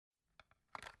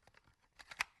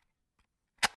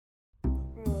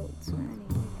You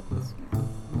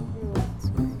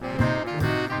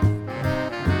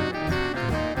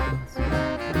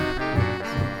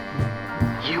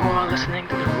are listening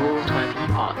to the Rule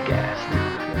 20 podcast.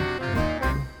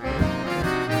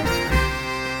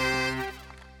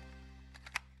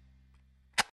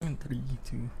 Three,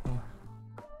 two, one.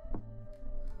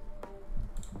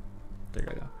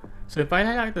 Teka lang. So,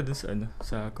 pakilala kita dun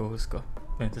sa co-host ko.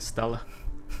 Yan, sa Stella.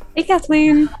 Hey,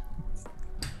 Kathleen!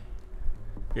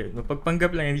 Yan,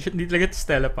 mapagpanggap lang. Hindi talaga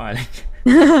Stella pangalan.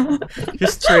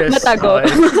 Just stress. Matago.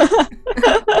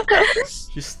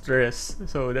 Just stress.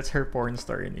 So, that's her porn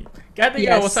star name. Kaya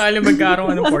Yes. kung saan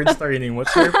magkaroon ng porn star name,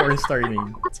 what's her porn star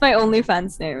name? It's my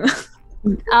OnlyFans name.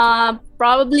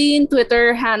 Probably in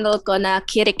Twitter handle ko na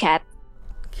Kitty Cat.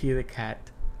 Kitty Cat.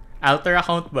 Alter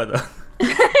account ba to?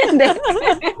 Hindi.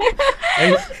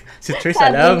 Ay, si Trish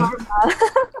alam.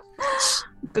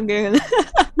 Kagano.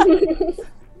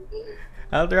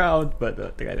 Alter account ba to?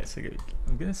 Teka lang, sige.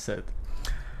 I'm gonna set.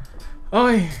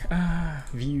 Okay,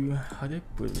 view. How do I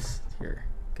put this here?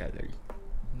 Gallery.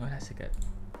 Wala si Cat.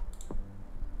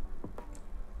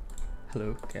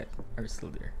 Hello, Cat. Are you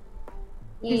still there?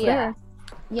 Yeah.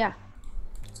 Yeah.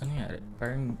 Ano nangyari?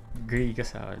 Parang gray ka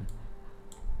sa akin.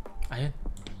 Ayun.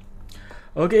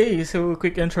 Okay, so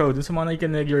quick intro. Dun sa mga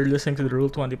nakikinig, you're listening to the Rule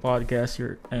 20 podcast.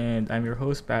 And I'm your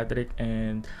host, Patrick.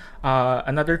 And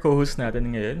another co-host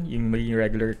natin ngayon, yung maging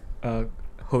regular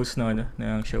host ng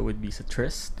show would be sa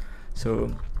Tris.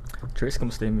 So, Tris,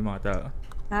 kamusta yung mga tao?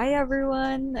 Hi,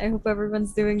 everyone. I hope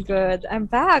everyone's doing good. I'm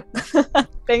back.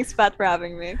 Thanks, Pat, for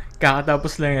having me.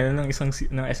 Kakatapos lang yan ng isang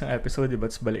episode, diba?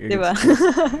 Tapos balik ulit. Diba?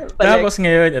 Tapos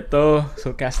ngayon, ito.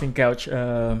 So, Casting Couch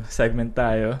segment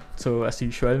tayo. So, as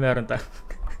usual, meron tayo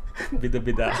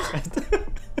bida-bida.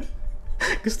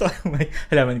 Gusto ko may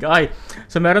halaman ka. Okay.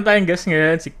 So, meron tayong guest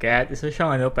ngayon, si Kat. Isa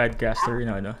siyang podcaster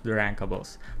ng The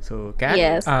Rankables. So, Kat,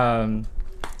 Yes.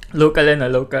 local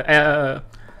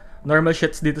normal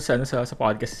shits dito sa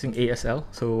podcast is yung ASL.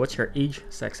 So, what's your age,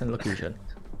 sex, and location?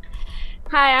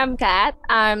 Hi, I'm Kat.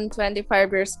 I'm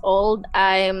 25 years old.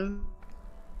 I'm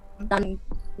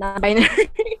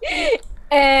non-binary.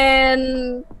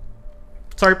 And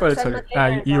Sorry. You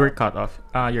were Manila. cut off.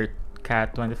 You're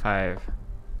Kat, 25.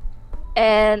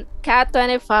 And Kat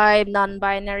 25,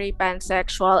 non-binary,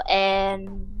 pansexual,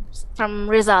 and from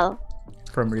Rizal.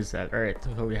 From Rizal. Alright,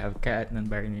 so we have Kat,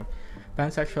 non-binary,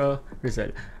 pansexual,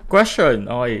 Rizal. Question,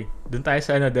 okay. Dun tayo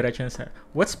sa direction sa...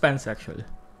 What's pansexual?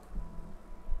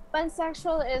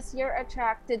 Pansexual is you're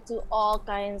attracted to all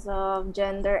kinds of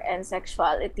gender and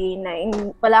sexuality na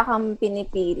wala kang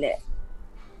pinipili.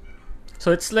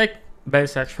 So it's like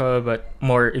bisexual but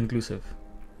more inclusive.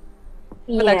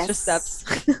 With Yes. extra steps.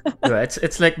 Diba?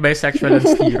 It's like bisexual on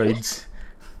steroids.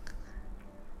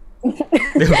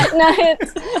 Diba? No,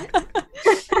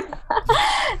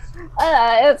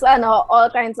 it's all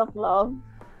kinds of love.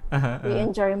 We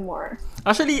enjoy more.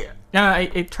 Actually,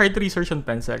 I tried to research on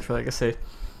pansexual kasi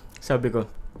sabi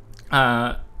ko,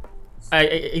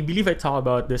 I believe I talked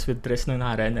about this with Tris nung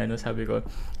nakaraan, sabi ko,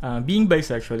 being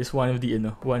bisexual is one of the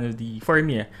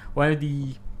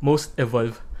most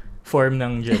evolved form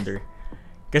ng gender.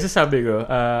 Kasi sabi ko,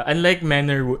 unlike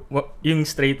men or yung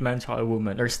straight man tsaka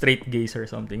woman or straight gays or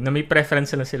something, na may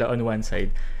preference lang sila on one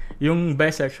side, yung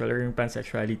bisexual or yung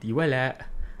pansexuality, wala.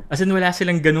 As in, wala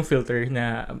silang ganung filter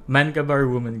na man ka ba or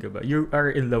woman ka ba. You are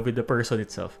in love with the person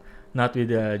itself, not with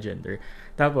the gender.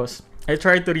 Tapos, I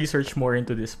tried to research more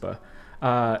into this pa.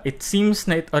 It seems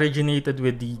na it originated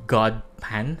with the god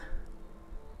Pan.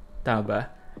 Tama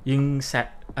ba? Hindi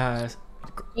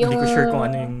ko sure kung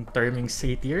ano yung term, yung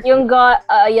satyr. Yung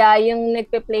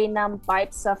nagpe-play ng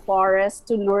pipes sa forest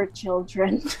to lure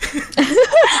children.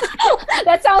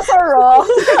 That sounds so wrong.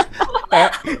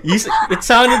 It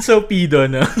sounded so pedo,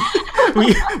 no?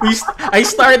 I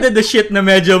started the shit na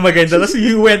medyo maganda, tapos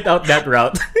you went out that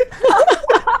route.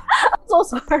 I'm so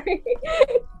sorry.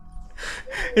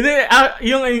 Hindi,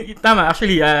 tama,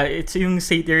 actually, it's yung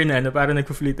satyr na, parang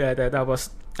nagpo-flit ata,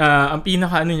 tapos, ang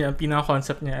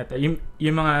pinaka-concept niya ata, yung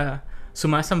mga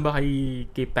sumasamba kay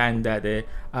Pan dati,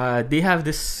 they have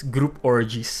this group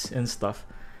orgies and stuff,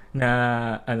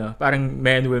 na, parang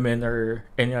men, women, or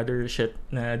any other shit,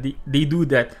 na they do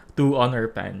that to honor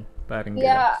Pan, parang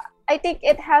Yeah, I think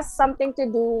it has something to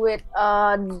do with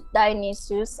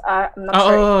Dionysus. I'm not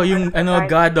sure. yung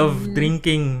god of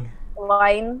drinking.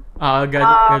 Wine. God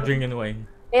of drinking wine.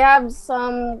 They have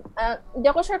some, hindi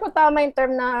ako sure kung tama yung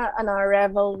term na,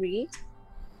 revelry.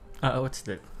 What's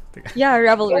that? Yeah,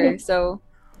 revelry. So,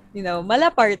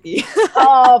 mala party.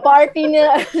 Party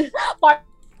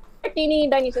ni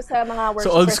Dionysus sa mga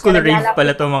worshippers. So, old school rave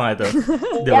pala to mga to.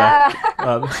 Di ba?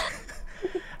 Yeah.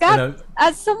 Kat, ano,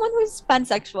 as someone who's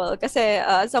pansexual, kasi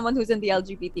someone who's in the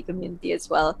LGBT community as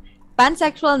well,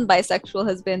 pansexual and bisexual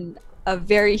has been a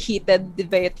very heated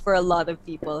debate for a lot of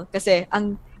people. Kasi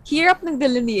ang hirap ng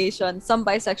delineation, some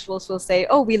bisexuals will say,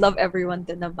 oh, we love everyone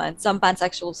din naman. Some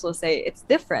pansexuals will say it's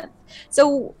different.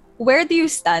 So, where do you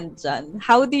stand, Jan?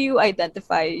 How do you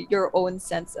identify your own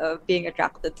sense of being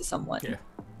attracted to someone? Yeah.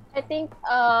 I think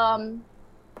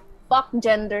fuck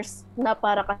genders na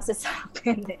para kasi sa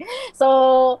akin.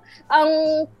 So,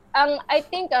 I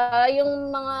think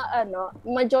yung mga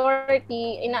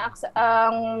majority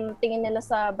ang tingin nila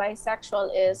sa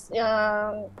bisexual is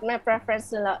my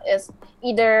preference nila is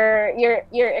either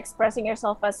you're expressing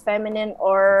yourself as feminine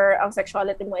or ang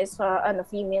sexuality mo is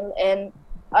female, and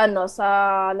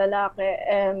sa lalaki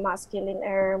masculine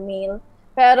or male.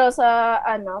 Pero sa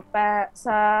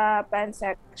sa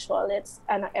pansexual, it's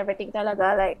everything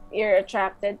talaga, like you're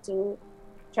attracted to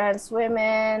trans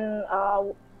women,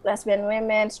 lesbian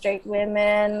women, straight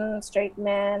men,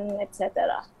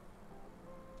 etc.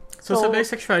 So sa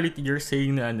bisexuality, you're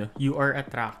saying na you are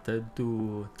attracted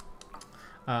to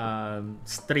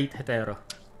straight hetero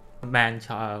man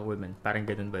tsaka women. Parang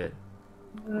ganun ba yun?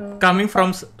 Coming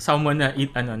from someone na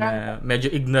na medyo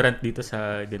ignorant dito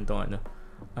sa ganitong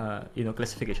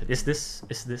classification. Is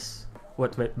this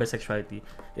what bisexuality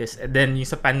is? And then yung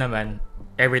sa pan naman,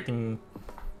 everything,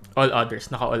 all others,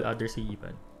 naka all others si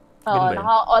pan. Naka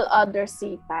all others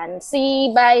si pan.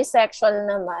 Si bisexual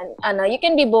naman, you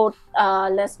can be both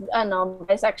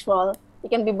bisexual,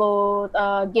 you can be both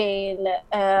gay,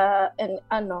 and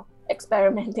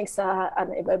experimenting sa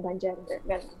iba-ibang gender.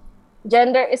 Ganun.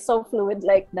 Gender is so fluid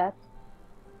like that.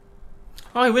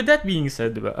 Okay, with that being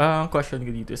said, diba, ang question ko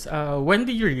dito is, when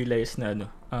did you realize na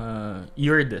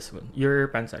you're this one? You're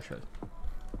pansexual?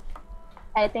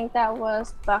 I think that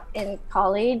was back in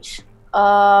college.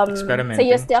 Experimenting? Sa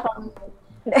UST ako,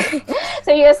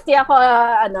 sa UST ako,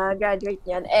 graduate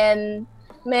yan. And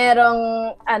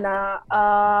merong,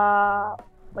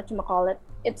 whatchamacallit,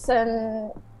 it's an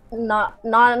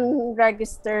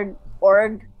non-registered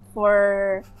org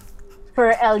for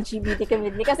LGBT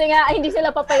community. Kasi nga, hindi sila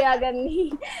papayagan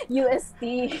ni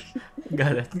UST.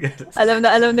 Galat.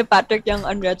 Alam ni Patrick yung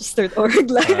unregistered org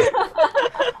lang.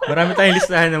 Marami tayong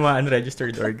listahan ng mga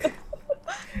unregistered org.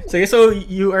 So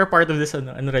you are part of this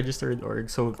unregistered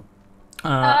org. So,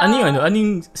 ano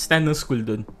yung stand ng school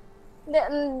dun?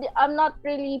 I'm not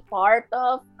really part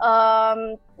of,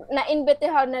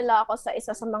 na-invitehan nila ako sa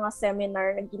isa sa mga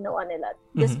seminar na ginawa nila,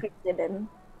 Descriptive.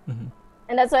 Mm-hmm.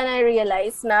 And that's when I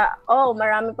realized na,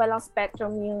 marami palang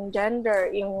spectrum yung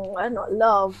gender, yung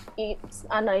love. It's,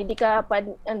 hindi ka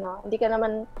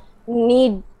naman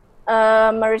need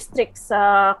ma-restrict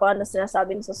sa kung ano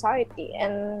sinasabi ng society.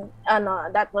 And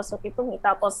that was okay for me.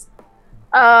 Tapos,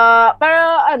 pero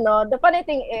the funny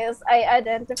thing is, I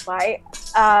identify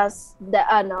as the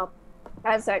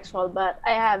pansexual, but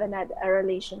I haven't had a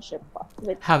relationship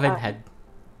with. Haven't had.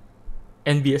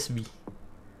 NBSB.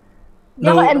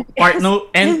 No,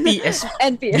 NPSB.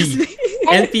 NPSB.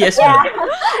 NPSB.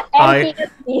 NPSB.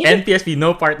 NPSB,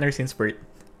 no partner since birth.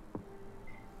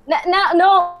 Nagkaroon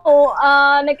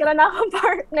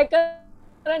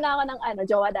ako ng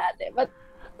jowa dati. But,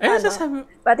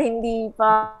 but hindi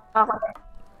pa ako.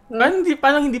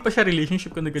 Parang hindi pa siya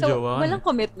relationship kung nagka-jowa. So, walang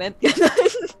commitment.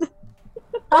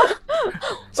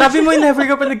 Sabi mo, never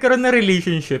ka pa nagkaroon ng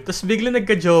relationship, tapos bigla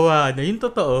nagka-jowa. Yung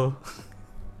totoo.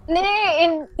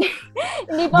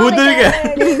 Hindi pa Budol ka.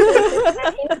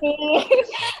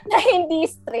 na hindi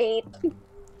straight.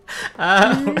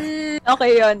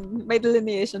 Okay yun. May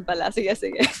delineation pala. Sige.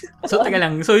 So, taga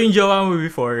lang. So, yung jowa mo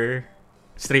before,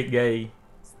 straight guy.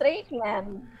 Straight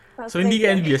man. So, hindi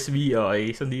ka NBSB.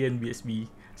 Okay. So, hindi ka NBSB.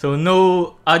 So,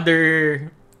 no other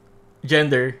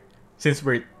gender since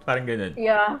birth. Parang ganun.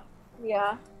 Yeah.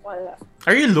 Wala.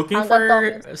 Are you looking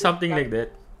for something like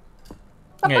that?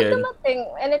 Kapag dumating,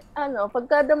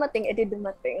 pagka dumating, edi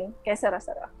dumating. Kaya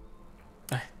sara-sara.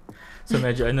 So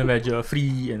medyo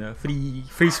free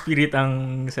spirit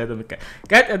ang setup.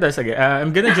 Kahit sige, I'm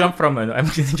gonna jump from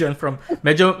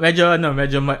medyo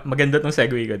maganda tong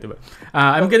segue ko, diba?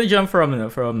 I'm gonna jump from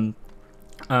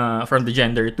the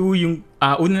gender to yung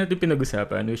una natin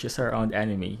pinag-usapan, which is around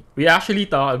anime. We actually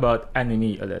talk about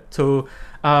anime a lot. So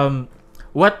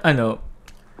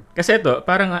kasi ito,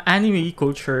 parang anime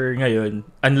culture ngayon,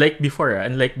 unlike before,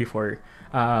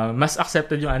 mas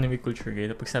accepted yung anime culture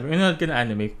ngayon. Pag sabi, nanonood ka na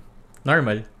anime,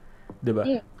 normal, di ba?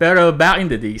 Pero back in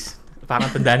the days,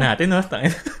 parang tanda natin, no?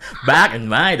 Back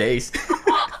in my days.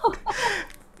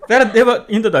 Pero di ba,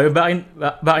 yung totoo,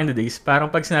 back in the days, parang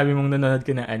pag sinabi mong nanonood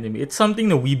ka na anime, it's something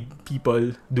na we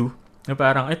people do. Na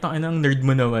parang, itong anong nerd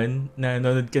mo naman na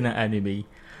nanonood ka ng anime.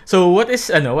 So, what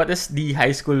is the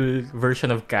high school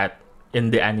version of Kat in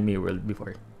the anime world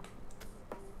before?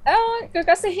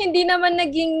 Kasi hindi naman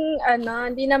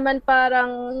hindi naman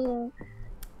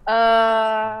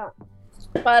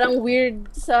parang weird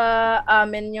sa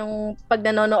amin yung pag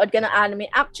nanonood ka ng anime.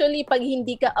 Actually, pag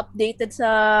hindi ka updated sa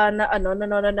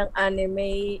nanonood ng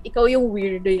anime, ikaw yung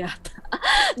weirdo yata.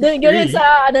 Ganun Really?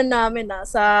 sa namin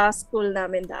sa school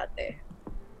namin dati.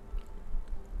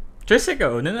 Just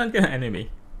ikaw, nanonood ka ng anime?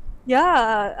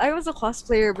 Yeah, I was a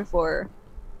cosplayer before.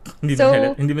 Hindi So,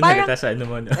 mo parang- nalata sa ano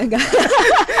mo, no?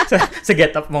 sa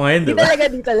get-up mo ngayon, Di diba?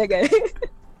 talaga.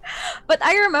 But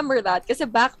I remember that kasi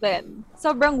back then,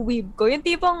 sobrang weeb ko. Yung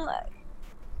tipong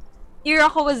era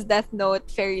ko was Death Note,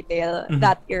 Fairy Tail, Mhm.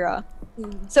 that era.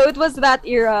 So it was that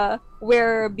era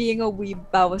where being a weeb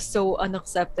pa was so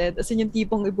unaccepted. As in yung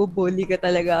tipong ibubully ka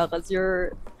talaga because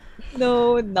you're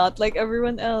not like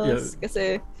everyone else.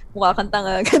 Kasi mukha kang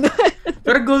tanga. Ganun.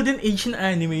 Pero golden age na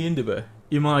anime yun, diba?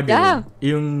 Yung mga ganun.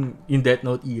 Yung Death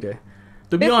Note era.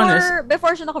 To be honest,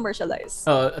 Before siya na-commercialize.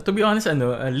 to be honest,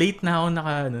 late na ako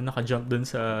naka-jump dun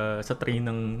sa train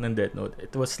ng Death Note.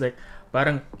 It was like,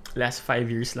 parang last 5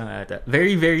 years lang ata.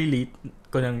 Very, very late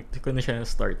ko na siya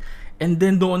na-start. And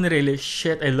then doon ko na-realize,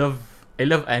 shit, I love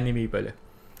anime pala.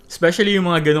 Especially yung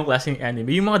mga ganong klaseng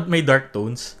anime. Yung mga may dark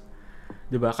tones.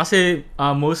 Diba? Kasi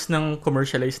most ng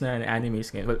commercialized na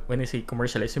animes ngayon, well, when I say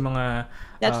commercialized, yung mga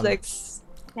Netflix.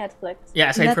 yeah,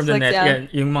 aside from the Netflix,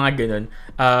 net, yeah. yung mga ganun.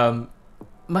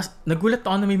 Mas nagulat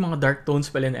ako na may mga dark tones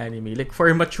pala in anime, like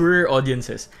for mature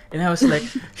audiences. And I was like,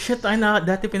 shit,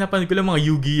 dati pinapanood ko lang mga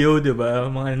Yu-Gi-Oh, 'di ba?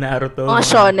 Mga Naruto. Mga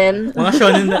shonen. Mga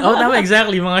shonen. Tama,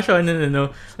 exactly, mga shonen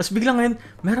Tapos biglang ngayon,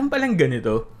 meron palang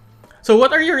ganito. So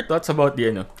what are your thoughts about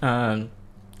yung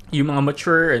mga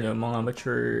mature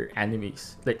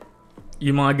animes? Like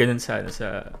yung mga ganun sa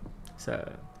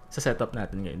setup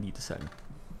natin ngayon dito sa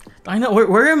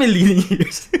where am I leading here?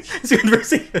 This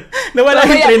conversation. Nawala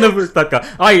yung train of thought ka.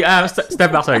 Okay, step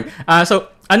back, sorry.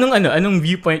 So, anong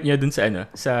viewpoint niyo dun sa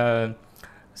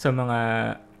mga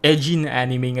edgy na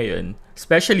anime ngayon?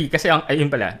 Especially, kasi, ayun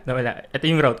pala, nawala. Ito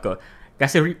yung route ko.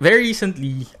 Kasi very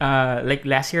recently, like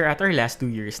last year or last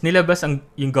 2 years, nilabas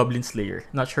yung Goblin Slayer.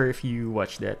 Not sure if you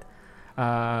watched that.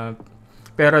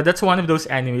 Pero that's one of those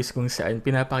animes kung saan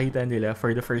pinapakita nila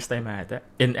for the first time ata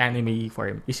in anime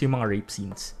form is yung mga rape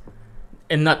scenes.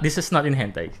 And this is not in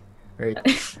hentai, right?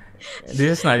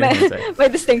 This is not in hentai. May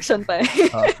distinction pa.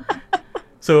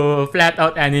 So, flat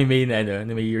out anime na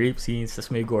may rape scenes,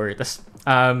 tas may gore. Tas,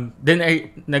 then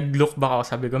nag-look back ako,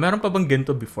 sabi ko, meron pa bang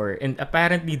ganito before? And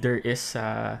apparently there is,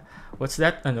 what's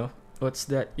that?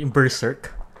 Yung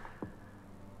Berserk.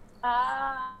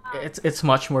 It's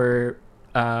much more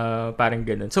parang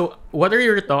ganun. So, what are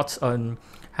your thoughts on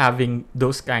having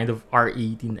those kind of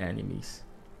R18 animes?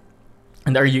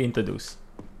 And are you into those?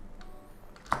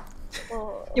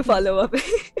 Yung follow-up. It's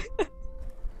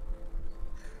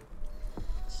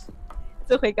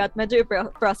okay, Kat. Medyo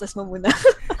i-process mo muna.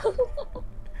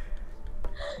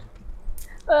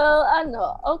 Well,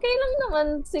 okay lang naman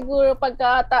siguro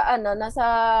pagka nasa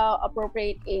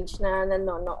appropriate age na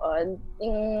nanonood.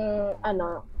 Yung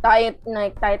tayo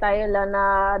lang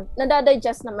na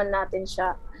nadadigest naman natin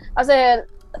siya. Kasi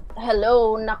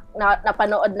hello,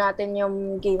 napanood natin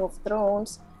yung Game of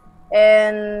Thrones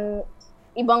and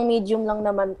ibang medium lang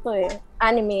naman to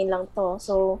anime lang to.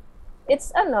 So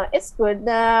it's good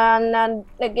na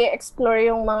nag-explore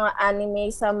yung mga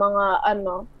anime sa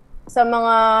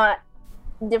mga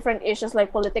different issues like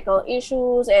political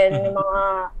issues and yung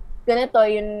mga ganito,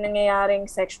 yung nangyayaring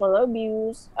sexual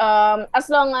abuse. As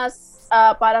long as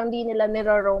parang di nila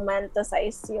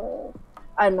niro-romanticize yung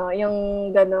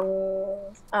ganong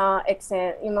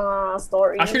yung mga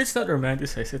stories. Actually, it's not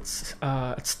romanticized. It's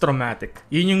traumatic.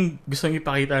 Yun yung gusto nyo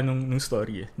ipakita nung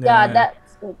story.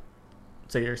 That's it.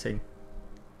 So you're saying?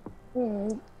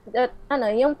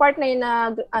 Yung part na yun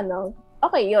na,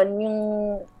 okay yun, yung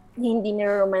hindi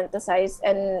niro-romanticize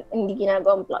and hindi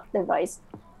ginagawang plot device.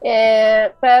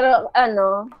 Pero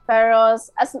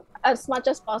as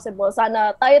much as possible,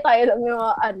 sana tayo lang yung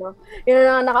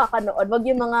nakakanood, wag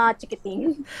yung mga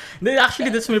chikiting.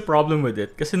 Actually, that's my problem with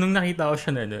it. Kasi nung nakita ko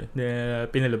siya na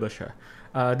pinalabas siya,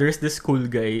 there's this cool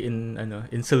guy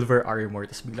in silver armor,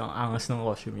 tapos biglang angas ng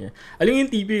costume niya. Alam mo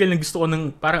yung typical na gusto ko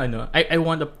ng parang I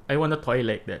want a toy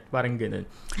like that, parang ganun.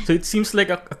 So it seems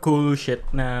like a cool shit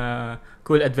na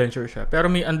cool adventure siya. Pero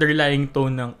may underlying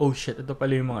tone ng oh shit, ito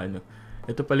pala yung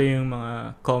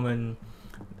mga common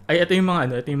ito yung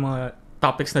mga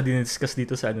topics na dinidiscuss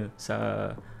dito sa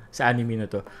anime na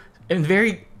to. And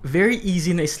very very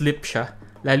easy na slip siya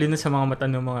lalo na sa mga mata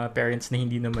ng mga parents na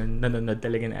hindi naman nanonood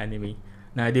talaga ng anime,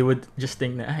 na they would just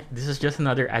think na, this is just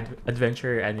another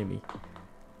adventure anime.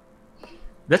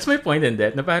 That's my point in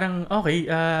that, na parang, okay,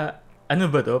 ano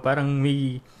ba to? Parang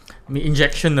may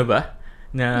injection na ba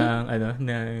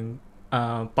ng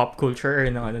pop culture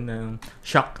or ng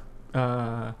shock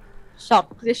factor.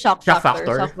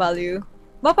 Shock value.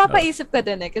 Mapapaisip ka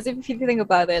din kasi if you think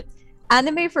about it,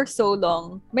 anime for so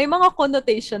long, may mga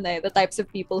connotation the types of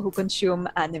people who consume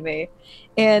anime.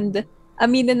 And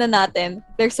aminin na natin,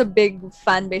 there's a big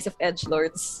fan base of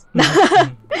edgelords na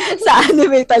sa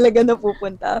anime talaga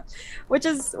napupunta. Which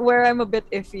is where I'm a bit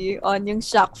iffy on yung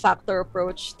shock factor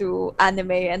approach to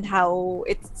anime and how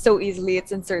it's so easily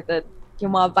it's inserted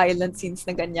yung mga violent scenes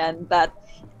na ganyan that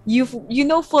you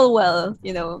know full well,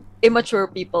 immature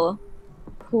people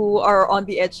who are on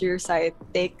the edgier side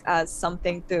take as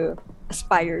something to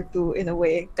aspire to in a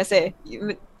way. Kasi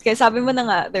sabi mo na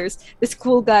nga, there's this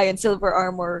cool guy in silver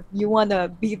armor. You wanna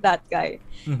be that guy.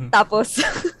 Mm-hmm. Tapos...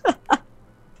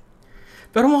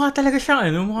 Pero mukha talaga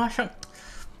siyang,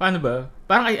 paano ba?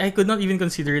 Parang I could not even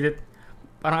consider it.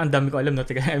 Parang ang dami ko alam, no?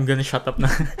 Teka, I'm gonna shut up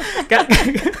na.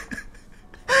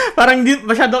 Parang di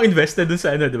masyadong invested dun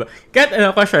sa di ba? Kat,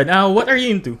 question, what are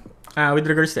you into with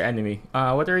regards to anime?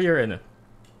 What are your,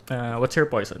 what's your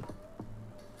poison?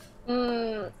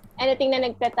 Anything na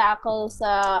nagpe-tackle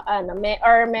sa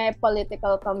may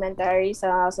political commentary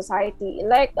sa society,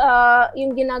 like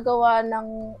yung ginagawa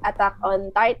ng Attack on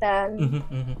Titan,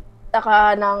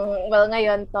 saka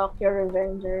ngayon Tokyo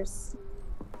Revengers.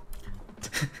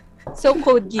 So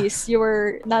Code Geass, you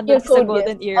were not sa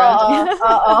golden era.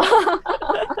 Oo.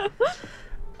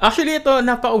 Actually, ito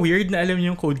napaka-weird na alam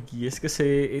yung Code Geass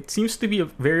kasi it seems to be a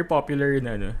very popular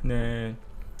na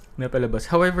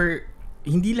palabas. However,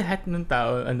 hindi lahat ng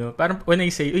tao parang when I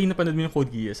say napanood mo yung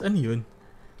Code Geass, ano yun?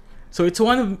 So it's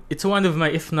one of my,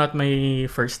 if not my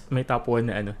first, my top 1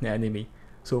 na anime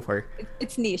so far.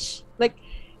 It's niche. Like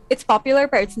it's popular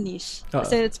pero it's niche.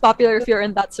 Kasi it's popular if you're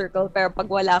in that circle pero pag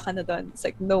wala ka na doon, it's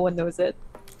like no one knows it.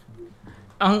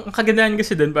 Ang kagandahan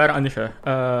kasi doon parang siya,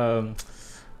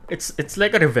 it's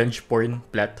like a revenge porn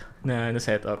plot na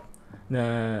setup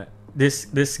na this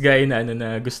guy na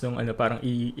na gustong parang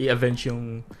i-avenge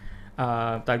yung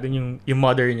tag doon yung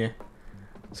mother niya.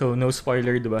 So no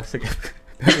spoiler, diba? Sige.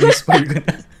 Pero spoil ko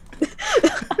na.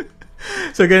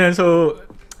 So ganun. So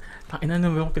ina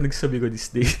naman yung pinagsabi ko these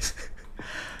days.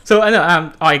 So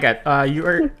okay, Kat. You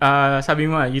are sabi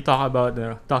mo you talk about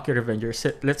Tokyo Revengers.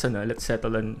 Let's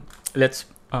settle on, let's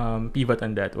pivot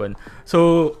on that one.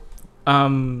 So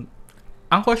ang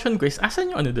question ko is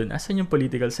asan yung dun? Asan yung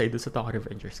political side dun sa Tokyo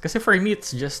Revengers? Kasi for me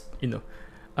it's just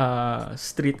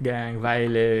street gang,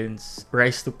 violence,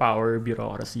 rise to power,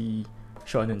 bureaucracy,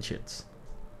 shonen shits.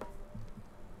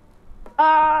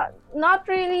 Not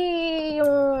really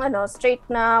yung straight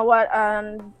na what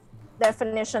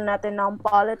definition natin ng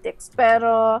politics,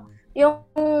 pero yung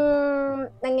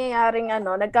nangyayaring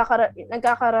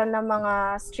nagkakaroon ng mga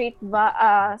street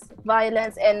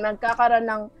violence and nagkakaroon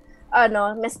ng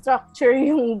may structure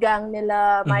yung gang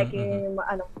nila, Mikey,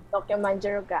 Tokyo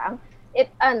Manjiro gang.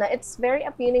 It's very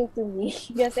appealing to me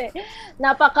kasi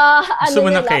napaka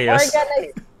nila organized.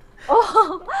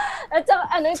 At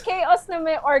saka chaos na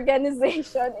may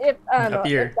organization if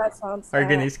if that sounds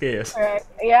organized chaos. Correct.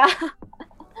 Yeah.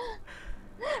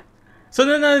 So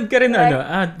nanonood ka rin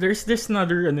there's this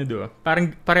another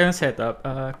parang parehong setup,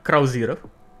 Crow Zero.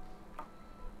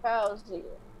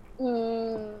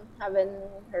 Haven't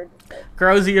heard of it.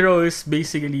 Crow Zero is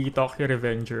basically Tokyo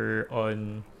Revenger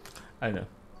on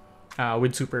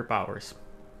with superpowers.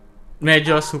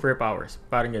 Medyo superpowers.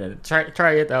 Parang ganun.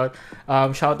 Try it out.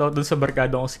 Shout out dun sa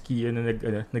barkada ko si Kiyo na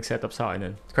nag-set up sa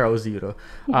akin Crow Zero.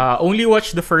 Only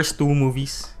watch the first 2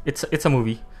 movies. It's a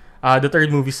movie. The third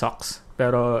movie sucks.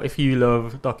 Pero if you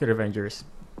love Tokyo Revengers,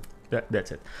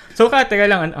 that's it. So, teka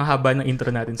lang, ang haba ng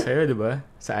intro natin sa'yo, di ba?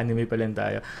 Sa anime pa lang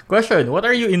tayo. Question, what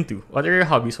are you into? What are your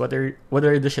hobbies? What are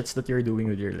the shits that you're doing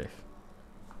with your life?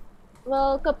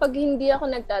 Well, kapag hindi ako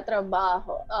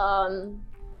nagtatrabaho,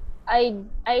 I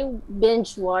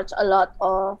binge watch a lot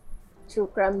of true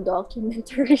crime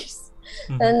documentaries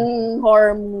and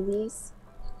horror movies.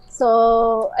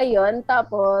 So, ayun.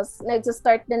 Tapos,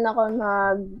 nag-start din ako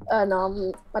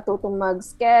matutong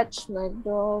mag-sketch,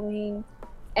 mag-drawing.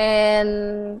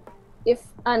 And, if,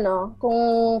 kung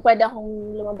pwede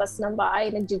akong lumabas ng bahay,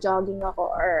 nag-jogging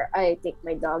ako or I take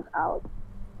my dog out.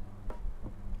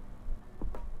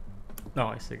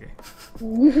 Okay, sige.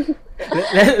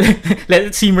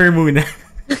 Let it simmer muna.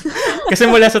 Kasi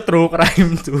mula sa true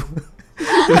crime to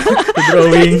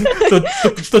drawing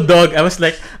to dog, I was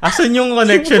like, asan yung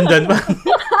connection doon?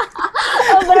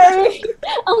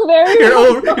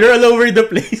 You're all over the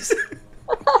place.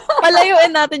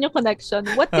 Palayuin natin yung connection.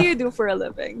 What do you do for a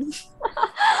living?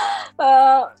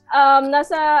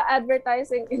 Nasa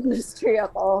advertising industry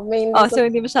ako. Mainly So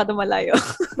hindi masyado malayo.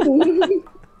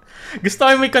 Gusto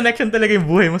ko may connection talaga yung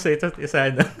buhay mo sa isa't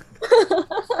isa. No?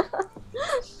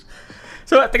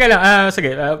 So, teka lang.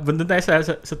 Sige, bundon tayo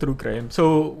sa true crime.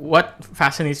 So, what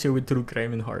fascinates you with true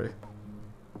crime and horror?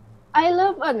 I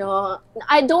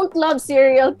don't love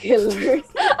serial killers.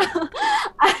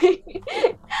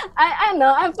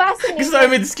 I'm fascinated. Gusto ko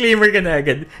may disclaimer ka na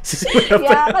agad.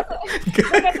 Yeah,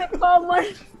 kasi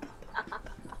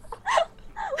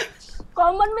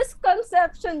common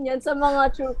misconception yan sa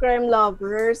mga true crime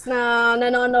lovers na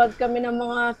nanonood kami ng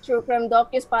mga true crime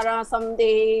docus para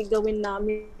someday gawin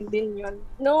namin din yun.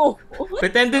 No. May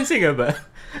tendency ka ba?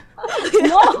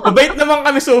 No. Mabait naman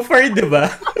kami so far, di ba?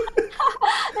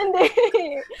 Hindi.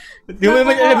 Di mo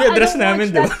naman alam yung address namin,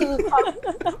 di ba?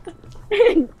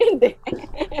 Hindi.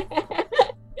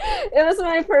 It was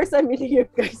my first time meeting you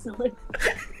guys.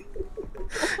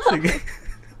 Sige.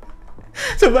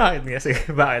 So, bakit nga? Sige,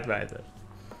 bakit?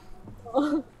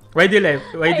 Why do you like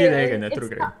true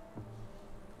crime?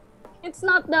 It's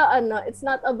not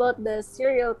about the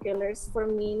serial killers for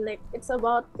me. Like, it's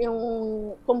about yung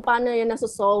kung paano yun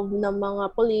nasa-solve ng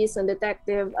mga police and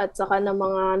detective at saka ng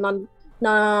mga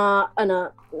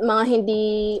mga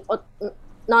hindi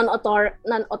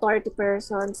non-authority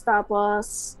persons.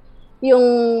 Tapos,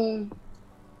 yung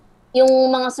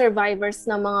mga survivors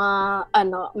na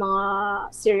mga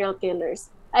serial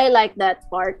killers. I like that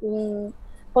part.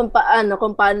 Kung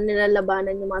paano nila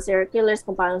labanan yung mga serial killers,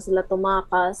 kung paano sila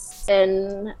tumakas,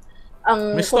 and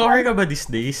may story ka ba these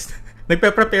days?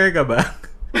 Nagpe-prepare ka ba?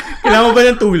 Kailangan mo ba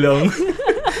ng tulong?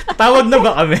 Tawag na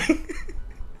ba kami?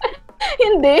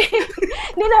 Hindi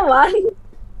naman.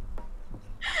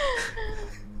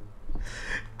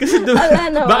 Kasi wala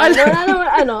naman,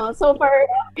 so far,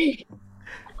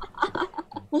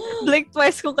 Blink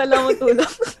twice kung kailangan mo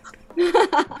tulong.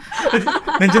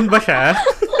 Nandyan ba siya?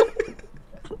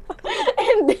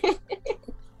 Hindi.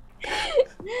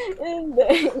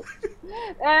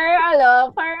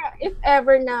 If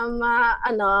ever na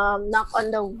knock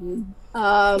on the wood,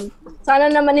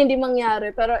 sana naman hindi mangyari,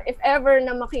 pero if ever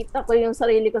na makita ko yung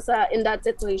sarili ko in that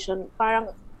situation, parang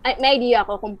may idea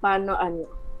ako kung paano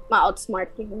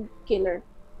ma-outsmart yung killer.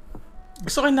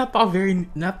 Gusto ko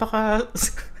napaka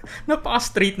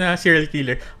straight na serial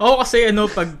killer. Ako kasi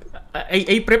pag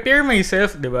I prepare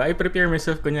myself, 'di ba? I prepare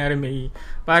myself kunyari may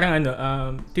parang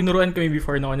tinuruan kami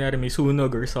before na kunyari may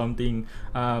sunog or something,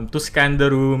 to scan the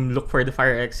room, look for the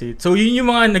fire exit. So yun yung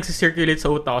mga nagsi-circulate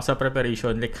sa utak ko sa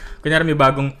preparation. Like kunyari may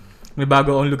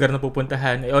bago ang lugar na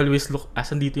pupuntahan, I always look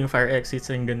asan dito yung fire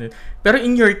exits and ganun. Pero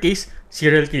in your case,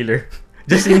 serial killer.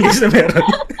 Just in case na meron.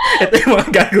 Ito yung mga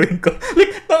gagawin ko.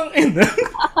 Like, tangina.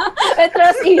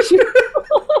 Trust issue.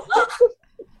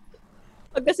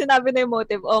 Pagka sinabi na yung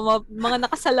motive, mga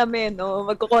nakasalamin,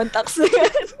 magko-contacts na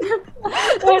yan.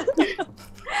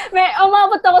 May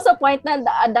umabot ako sa point na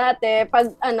dati,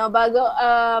 pag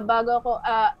bago ako,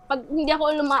 pag hindi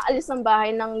ako lumaalis ng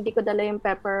bahay nang hindi ko dala yung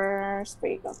pepper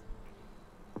spray ko.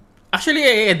 Actually,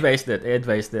 I advise that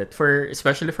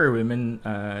especially for women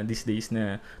these days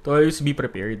na to always be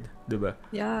prepared, 'di ba?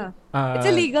 Yeah. It's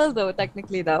illegal though,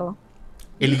 technically daw.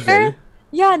 Illegal?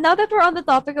 Yeah, now that we're on the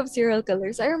topic of serial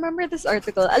killers, I remember this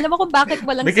article. Alam mo kung bakit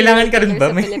walang may serial ka rin killers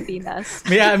ba? sa Pilipinas?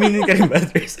 May aaminin ka rin ba,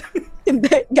 Andres?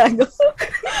 Hindi, gago.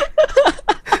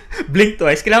 Blink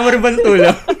twice. Kailangan mo rin ba ng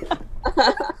tulong?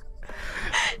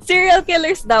 Serial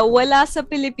killers daw, wala sa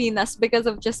Pilipinas because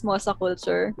of chismosa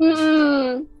culture.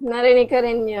 Narinig ka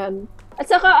rin yan. At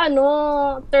saka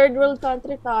third world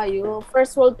country tayo.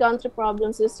 First world country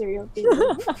problems is serial killer.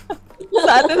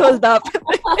 Sa atin, hold up.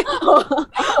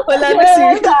 Wala na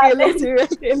serial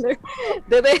killer.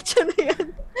 Diretso na yan.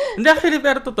 Hindi, actually,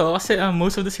 pero totoo. Kasi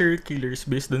most of the serial killers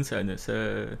based dun sa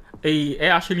I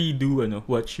actually do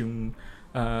watch yung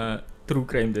true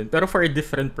crime din. Pero for a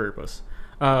different purpose.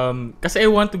 Kasi I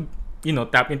want to,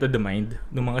 tap into the mind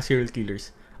ng mga serial killers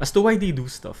as to why they do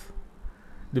stuff.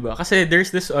 Diba? Kasi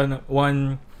there's this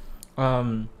one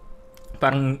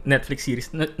parang Netflix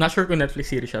series. Not sure kung Netflix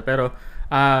series siya, pero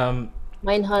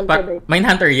Mindhunter.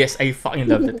 Mindhunter, yes, I fucking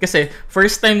loved it. Kasi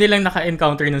first time nilang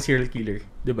naka-encounter ng serial killer,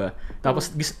 'di ba? Tapos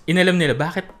inalam nila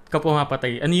bakit ka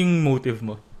pumapatay, ano yung motive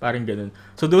mo, parang ganun.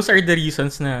 So those are the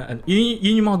reasons na yun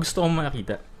yung mga gusto kong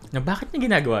makita. Na bakit niya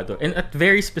ginagawa to? And at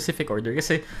very specific order.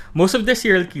 Kasi most of the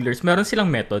serial killers, meron silang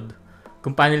method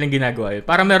kung paano nilang ginagawa yun.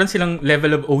 Parang meron silang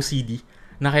level of OCD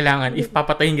na kailangan, if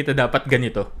papatayin kita, dapat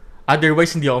ganito.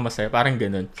 Otherwise, hindi ako masaya. Parang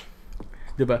ganun.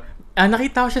 Diba?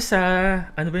 Nakita ko siya sa,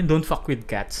 ano ba yun, Don't Fuck With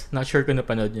Cats. Not sure kung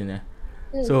napanood niyo na.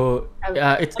 So,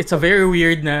 it's a very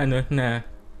weird na,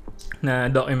 na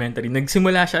documentary.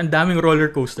 Nagsimula siya, ang daming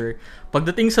roller coaster.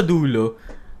 Pagdating sa dulo,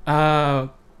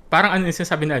 parang ano yung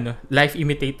sinasabi na, life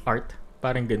imitate art.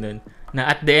 Parang ganun. Na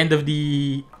at the end of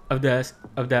the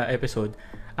episode,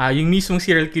 yung mismong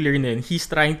serial killer na yun, he's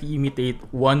trying to imitate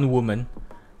one woman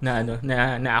na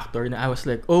actor, na I was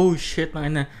like, oh shit,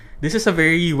 this is a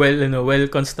very well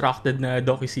constructed na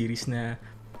docu-series na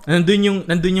nandun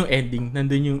yung ending,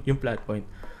 nandun yung plot point.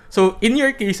 So in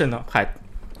your case, Kat,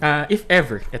 if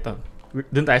ever,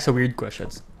 dun tayo sa weird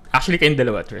questions. Actually, kayong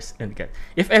dalawa, Tres and Kat.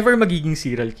 If ever magiging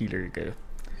serial killer kayo,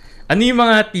 ano yung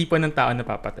mga tipo ng tao na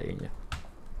papatayin niyo?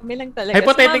 Kami lang talaga.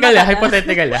 Hypothetical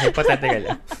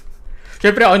lang.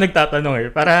 Siyempre ako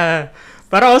nagtatanong para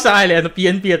ako sakali,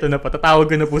 PNP ito na patatawag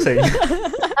ko na po sa inyo.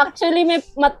 Actually,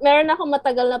 meron akong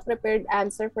matagal na prepared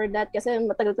answer for that kasi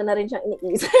matagal ko na rin siyang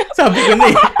iniisip. Sabi ko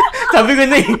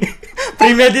na eh.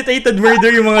 Premeditated murder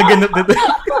yung mga ganap na to.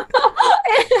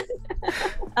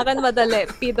 Akin madali.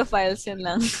 Pedophiles yun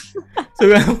lang. So,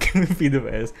 kami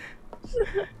pedophiles.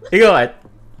 Ikaw, At?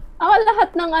 Ako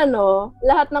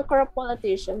lahat ng corrupt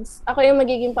politicians. Ako yung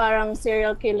magiging parang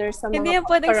serial killer sa mga Hindi yan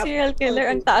pwedeng serial killer.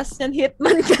 Ang taas yan.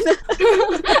 Hitman ka na.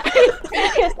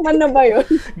 Hitman na ba yun?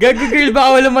 Gago girl, baka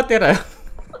wala matira.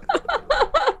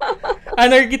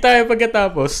 Anarchy tayo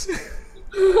pagkatapos.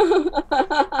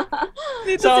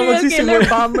 Dito serial killer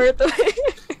bomber to.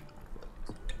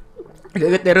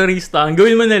 Gago terorista. Ang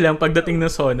gawin mo na lang pagdating ng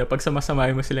zona, pag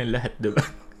samasamahin mo silang lahat, diba?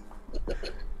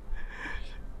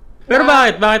 Pero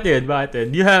bakit yun?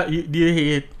 Do you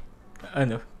hate,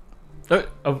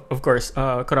 of course,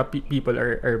 corrupt people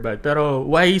are bad. Pero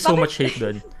why so much hate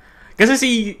doon? Kasi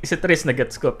si Tres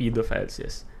na-gets ko, pedophiles,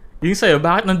 yes. Yung sa'yo,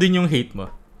 bakit nandun yung hate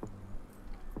mo?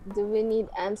 Do we need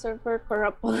answer for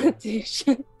corrupt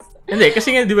politicians? Hindi,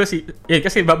 kasi nga, di ba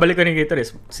kasi babalik ko rin kay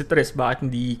Tres. Si Tres, bakit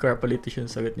hindi corrupt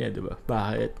politicians sagot niya, di ba?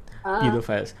 Bakit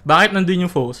pedophiles? Bakit nandun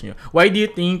yung focus niyo? Why do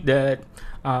you think that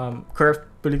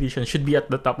corrupt politicians should be at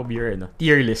the top of your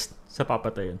tier list sa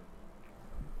papatayan?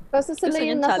 Kasi sila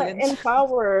yung nasa in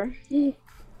power.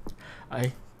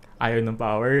 Ay, ayaw ng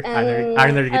power.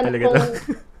 Anarchy talaga to.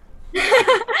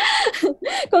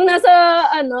 Kung nasa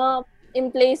in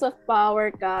place of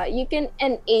power ka, you can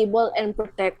enable and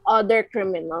protect other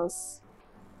criminals.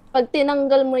 Pag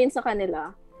tinanggal mo yun sa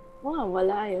kanila,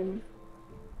 wala yun.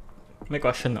 May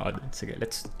question na ako dun. Sige,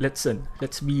 let's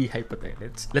be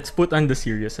hypothetical. Let's put on the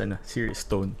serious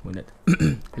tone muna.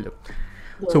 Hello.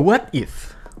 So what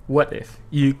if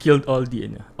you killed all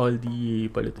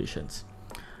the politicians?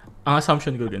 Ang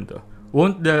assumption ko ganito.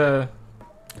 Won't the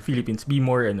Philippines be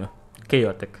more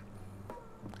chaotic?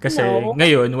 Kasi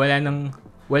ngayon wala nang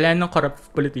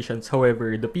corrupt politicians.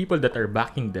 However, the people that are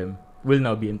backing them will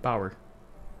now be in power.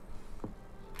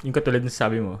 Yung katulad ng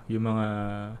sabi mo, yung mga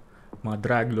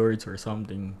drug lords or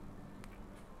something.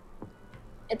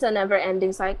 It's a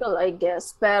never-ending cycle, I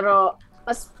guess. Pero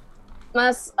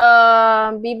mas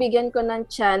bibigyan ko ng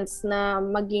chance na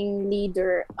maging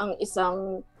leader ang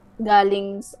isang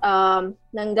nanggaling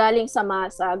sa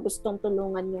masa, gustong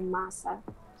tulungan yung masa.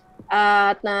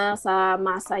 At nasa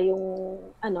masa yung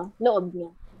loob niya.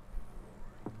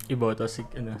 Iboto si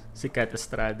Kat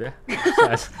Estrada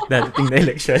sa dadating na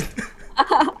election.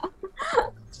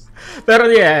 Pero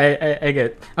yeah, I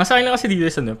get. Ang sa akin lang kasi dito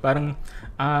is parang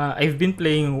I've been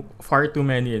playing far too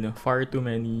many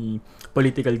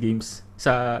political games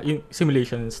sa yung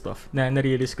simulation and stuff na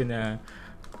na-realize ko na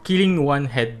killing one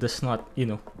head does not,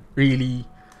 really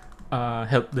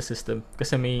help the system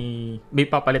kasi may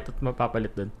papalit at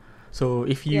mapapalit doon. So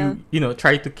if you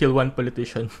try to kill one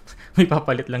politician, may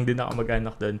papalit lang din na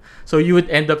kamag-anak doon. So you would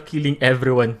end up killing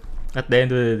everyone at the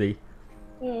end of the day.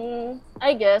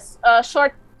 I guess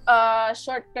short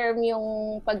term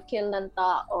yung pag-kill ng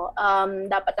tao.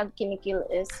 Dapat ang kinikill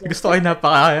is gusto ko yung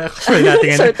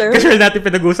casual natin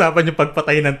pinag-uusapan yung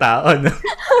pagpatay ng tao, no?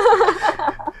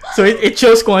 So it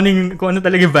shows kung ano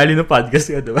talaga yung value ng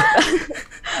podcast, diba?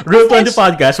 Rule 20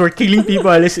 podcast where killing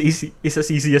people is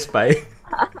as easy as pie.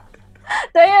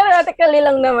 Theoretically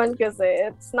lang naman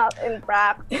kasi it's not in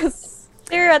practice.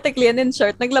 Theoretically, and in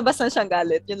short, naglabas na siyang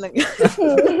galit. Yun lang.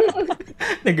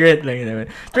 Nag-rant lang yun naman.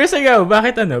 Pero ikaw,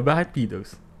 bakit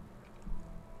pedos?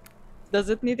 Does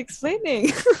it need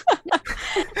explaining?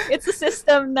 It's a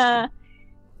system na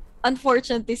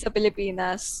unfortunately sa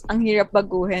Pilipinas, ang hirap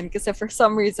baguhin kasi for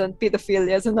some reason,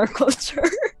 pedophilia is in our culture.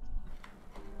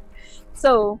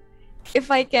 So,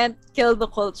 if I can't kill the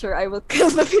culture, I will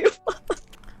kill the people.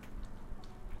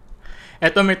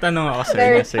 Eto, may tanong ako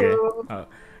sa'yo. Sige.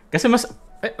 Kasi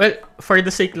Well, for the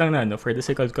sake lang na, for the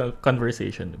sake of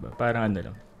conversation, diba? Parang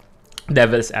lang,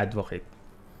 devil's advocate.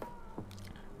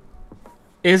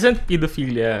 Isn't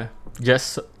pedophilia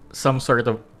just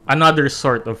another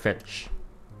sort of fetish?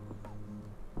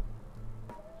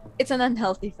 It's an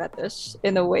unhealthy fetish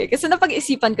in a way. Kasi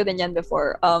napag-isipan ko din yan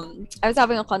before. I was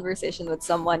having a conversation with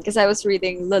someone because I was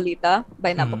reading Lolita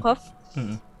by Nabokov.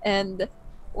 Mm-hmm. And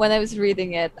when I was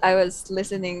reading it, I was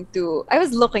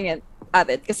looking at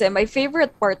it kasi my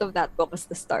favorite part of that book is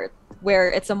the start, where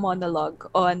it's a monologue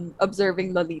on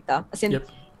observing Lolita. As in,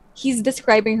 he's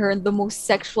describing her in the most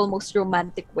sexual, most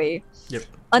romantic way. Yep.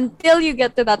 Until you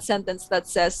get to that sentence that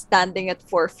says standing at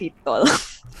 4 feet tall.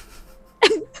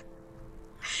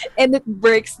 And it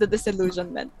breaks the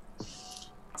disillusionment.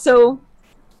 So,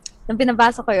 nung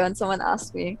binabasa ko yun, someone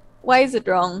asked me, why is it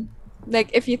wrong? Like,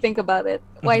 if you think about it,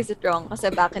 why is it wrong? Kasi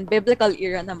back in biblical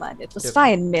era naman, it was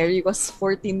fine. Mary was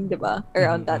 14, diba?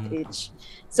 Around that age.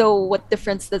 So, what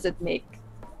difference does it make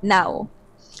now?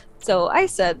 So, I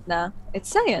said na, it's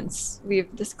science.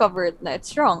 We've discovered na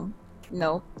it's wrong.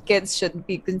 Kids shouldn't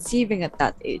be conceiving at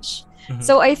that age.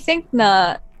 So, I think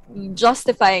na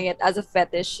justifying it as a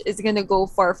fetish is gonna go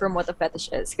far from what a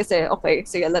fetish is. Kasi, okay,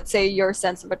 so yeah, let's say your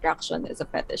sense of attraction is a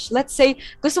fetish. Let's say,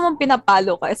 gusto mong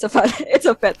pinapalo ka, it's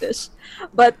a fetish.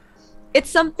 But,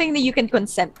 it's something that you can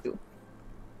consent to.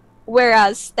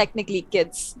 Whereas, technically,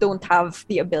 kids don't have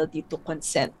the ability to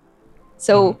consent.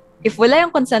 So, if wala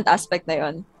yung consent aspect na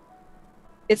yun,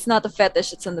 it's not a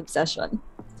fetish, it's an obsession.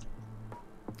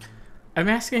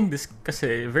 I'm asking this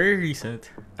kasi very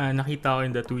recent, nakita ko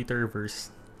in the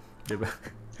Twitterverse. Diba?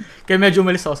 Kaya medyo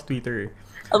umalis ako sa Twitter eh.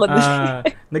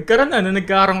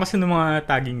 Nagkaroon kasi ng mga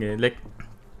tagging eh. Like,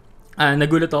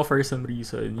 nagulat ako for some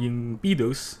reason. Yung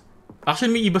pedos.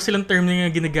 Actually, may iba silang term na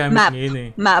ginagamit ngayon eh.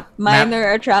 MAP.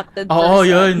 Minor attracted person. Oo,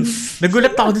 yun.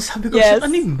 Nagulat ako dun. Sabi ko,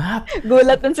 ano yung MAP?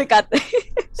 Gulat dun si Kat.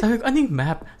 Sabi ko, ano yung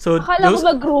MAP? So, akala ko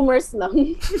mag-groomers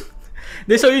lang.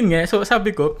 So, yun nga. So,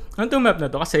 sabi ko, ano itong MAP na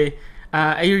to? Kasi,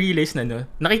 I realized na,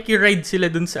 nakikiride sila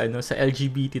dun sa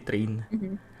LGBT train.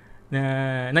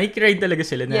 Na nakikiride talaga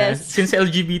sila na since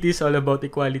LGBT is all about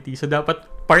equality, so dapat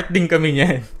part din kami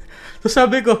niyan. So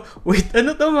sabi ko, wait,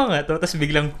 ano to mga to? Tapos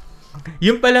biglang,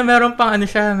 yung pala meron pa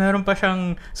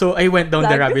siyang, so I went down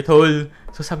the rabbit hole.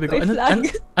 So sabi ko,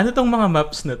 ano tong mga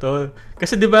maps na to?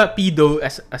 Kasi di ba pedo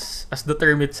as the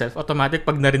term itself, automatic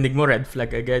pag narinig mo red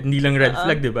flag agad. Hindi lang red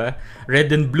flag, di ba?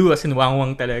 Red and blue as in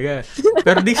wang-wang talaga.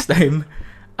 Pero this time,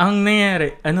 ang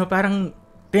nangyari, parang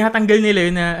tinatanggal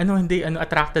nila yun na, hindi,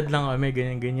 attracted lang kami,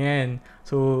 ganyan.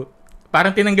 So,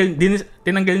 parang tinanggal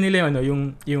nila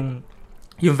yung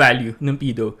value ng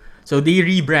pedo. So, they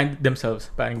rebrand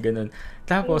themselves, parang ganun.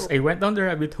 Tapos, I went down the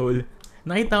rabbit hole,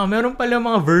 nakita ko, meron pala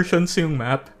mga versions yung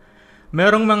map.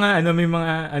 Merong mga, may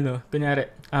mga,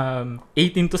 kunyari,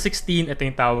 18 to 16, ito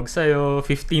yung tawag sa'yo,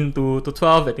 15 to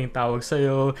 12, ito yung tawag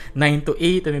sa'yo, 9 to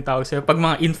 8, ito yung tawag sa'yo. Pag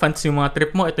mga infants yung mga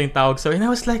trip mo, ito yung tawag sa'yo. And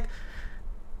I was like,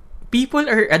 people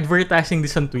are advertising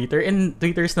this on Twitter and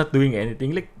Twitter is not doing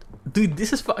anything. Like, dude,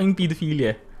 this is fucking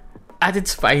pedophilia at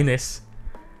its finest.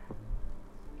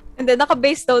 And then,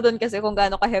 naka-base daw dun kasi kung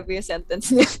gaano ka-heavy yung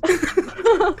sentence niya.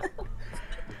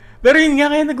 Pero yun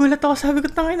nga, kaya nagulat ako. Sabi ko,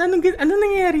 tangin, ano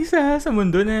nangyayari sa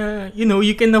mundo na,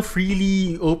 you can now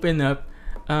freely open up.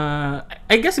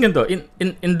 I guess ganito,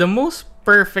 in the most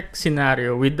perfect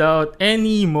scenario, without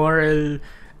any moral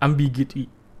ambiguity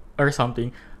or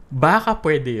something, baka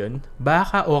pwede yun.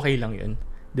 Baka okay lang yun.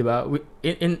 Diba?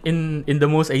 In the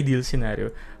most ideal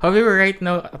scenario. However, right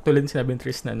now, tulad sinabi ni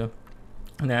Tris na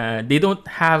they don't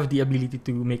have the ability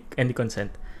to make any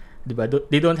consent. Diba?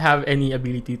 They don't have any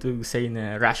ability to say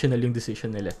na rational yung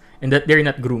decision nila. And that they're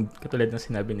not groomed. Katulad ng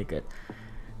sinabi ni Kat.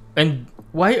 And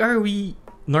why are we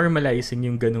normalizing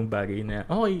yung ganung bagay na,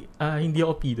 hindi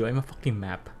ako pedo, I'm a fucking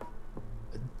map.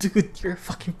 Dude, you're a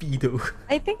fucking pedo.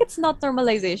 I think it's not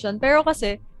normalization. Pero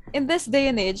kasi, in this day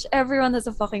and age, everyone has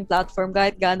a fucking platform.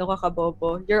 Kahit gaano ka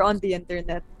kabobo, you're on the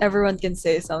internet. Everyone can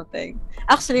say something.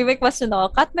 Actually, may question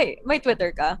ako. Kat, may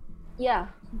Twitter ka?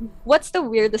 Yeah. What's the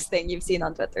weirdest thing you've seen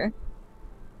on Twitter?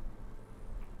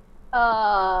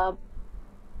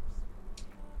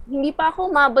 Hindi pa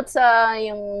ako umabot sa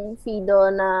yung Fido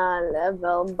na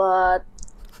level, but...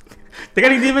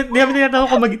 Teka, hindi naman tinatawag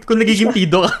kung nagiging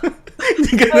Fido ka.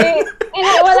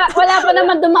 Wala pa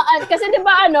naman dumaan. Kasi di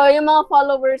ba yung mga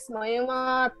followers mo, yung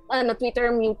mga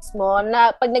Twitter mutes mo,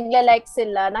 na pag nagla-like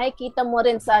sila, nakikita mo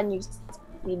rin sa news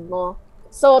feed mo.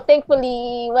 So,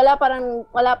 thankfully, wala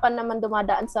pa naman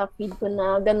dumadaan sa feed ko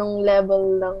na ganong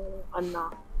level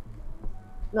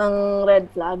ng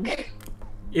red flag.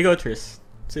 Ikaw, Tris,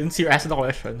 since you asked the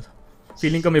question,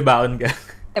 feeling ko may baon ka.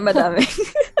 Madami.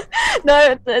 No,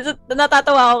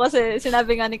 natatawa ako kasi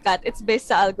sinabi nga ni Kat, it's based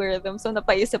sa algorithm. So,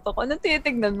 napaisip ako, anong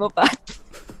tinitignan mo, Pat?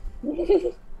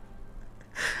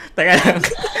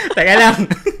 Teka lang.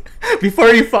 Before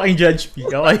you fucking judge me,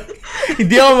 okay?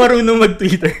 Hindi ako marunong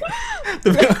mag-Twitter. To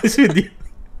be honest with you.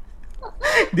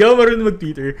 Hindi ako marunong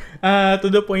mag-Twitter. To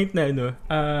the point na,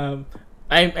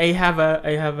 I have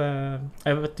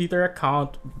a Twitter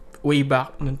account way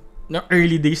back no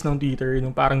early days ng Twitter,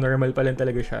 nung parang normal pa lang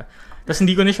talaga siya. Tapos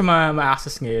hindi ko na siya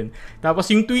ma-access ngayon. Tapos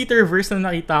yung Twitterverse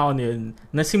na nakita ko na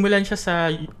nasimulan siya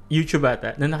sa YouTube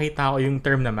ata, na nakita ko yung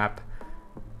term na map.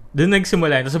 Doon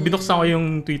nagsimula. Tapos binuksan ko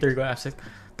yung Twitter ko. After,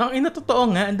 tangina, totoo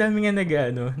nga. Ang dami nga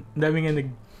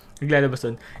naglalabas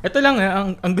doon. Ito lang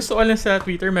ang gusto ko lang sa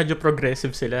Twitter, medyo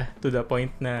progressive sila to the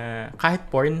point na kahit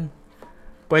porn,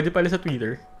 pwede pala sa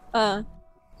Twitter.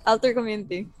 Alter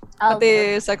community.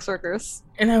 Pati sex workers.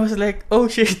 And I was like, oh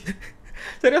shit.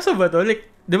 Seryoso ba to? Like,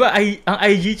 di ba, ang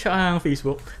IG tsaka ang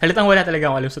Facebook, halatang wala talaga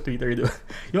akong alam sa Twitter, di ba?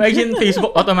 Yung IG and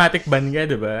Facebook, automatic ban ka,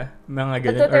 di ba? Mga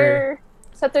ganun.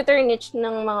 Sa Twitter niche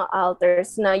ng mga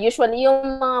alters na usually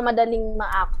yung mga madaling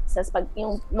ma-access pag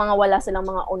yung mga wala silang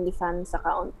mga OnlyFans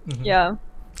account. Mm-hmm. Yeah.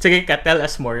 Sige, Kat, tell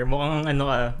us more. Mukhang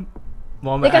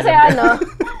kasi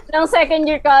nung second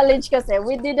year college kasi,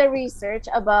 we did a research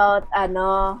about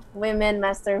women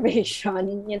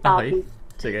masturbation, yung topic.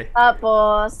 Okay. Sige.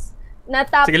 Tapos,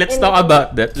 sige, let's talk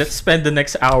about that. Let's spend the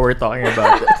next hour talking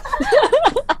about it.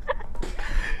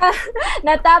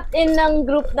 Na-tap in ng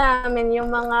group namin yung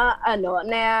mga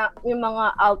yung mga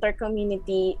alter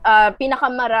community.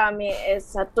 Pinakamarami is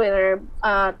sa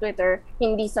Twitter,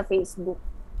 hindi sa Facebook.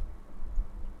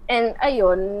 And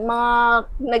ayun, mga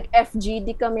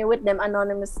nag-FGD kami with them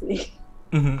anonymously.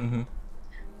 Mm-hmm.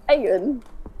 Ayun.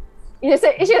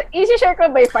 I-share ko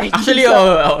by findings. Actually,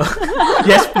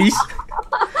 yes, please.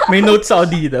 May notes ako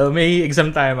dito. May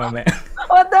exam tayo mamaya.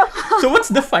 What the fuck? So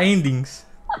what's the findings?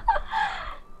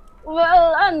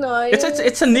 Well,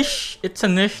 it's a niche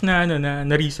na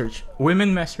research.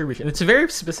 Women masturbation. It's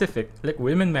very specific, like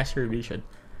women masturbation.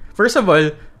 First of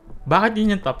all, bakit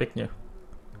yun yung topic niyo?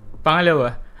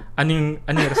 Pangalawa, ano yung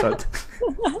result?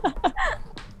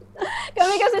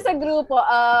 Kami kasi sa grupo,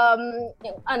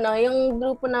 yung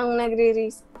grupo ng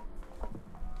nagre-research,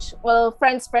 well,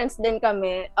 friends din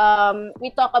kami. We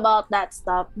talk about that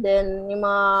stuff. Then, yung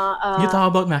mga... you talk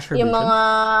about masturbation? Yung mga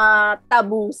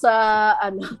tabu sa,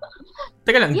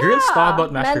 Teka lang, girls talk about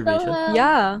masturbation?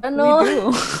 Yeah, we do.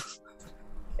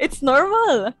 It's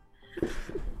normal.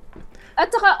 At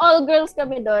saka, all girls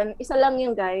kami doon. Isa lang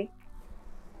yung guy.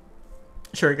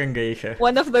 Sure kang gay siya.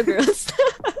 One of the girls.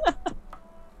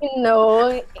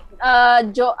 No.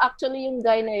 Actually, yung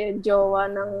guy na yun, jowa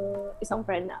ng isang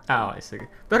friend na. Okay, sige.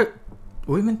 Pero,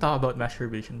 women talk about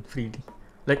masturbation freely.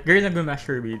 Like, girl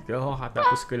nag-masturbate ka,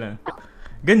 katapos ko lang.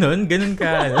 Ganun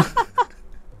ka,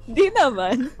 Di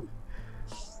naman.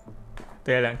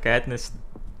 Teka lang, Kat,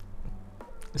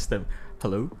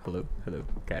 hello,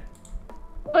 Kat.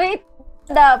 Wait,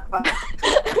 dapat.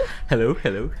 Hello.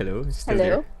 Still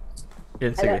Hello? Here?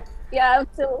 Yan, sige. Yeah, I'm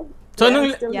still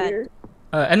here.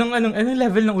 Anong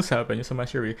level ng usapan niyo sa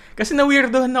masturbation? Kasi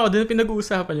na-weirdohan ako doon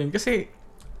pinag-uusapan yun. Kasi,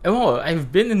 ewan ko,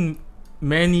 I've been in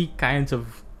many kinds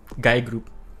of guy group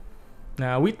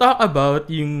na we talk about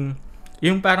yung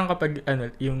parang kapag,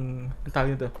 yung, ang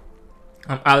tawag nito,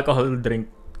 alcohol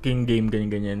drinking game,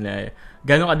 ganyan, na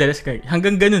gano'ng kadalas ka,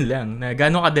 hanggang ganun lang, na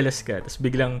gano'ng kadalas ka, tapos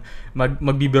biglang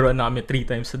magbibiroan na kami 3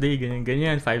 times a day,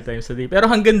 ganyan, 5 times a day. Pero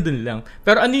hanggang dun lang.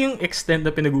 Pero ano yung extent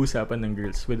na pinag-uusapan ng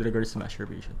girls with regards to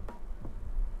masturbation?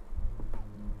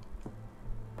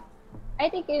 I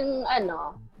think yung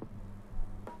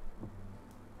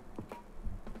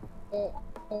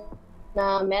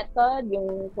na method,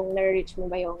 yung kung na-reach mo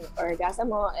ba yung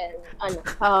orgasm mo, and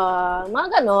mga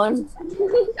ganon.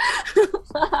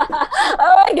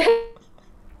 Oh my God.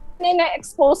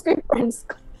 Na-expose ko yung friends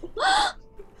ko.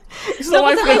 Gusto ko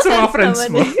yung friends sa mga friends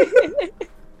mo.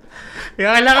 Kaya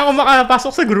kailangan ko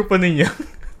makapasok sa grupo ninyo.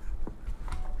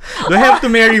 Do I have to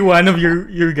marry one of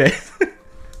your guys?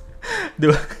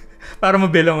 Diba? Para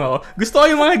mabilong ako. Gusto ko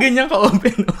yung mga ganyan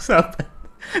ka-open na usapan.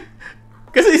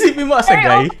 Kasi isipin mo as a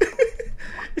guy.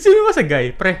 Isipin mo as a guy,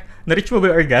 pre, na-reach mo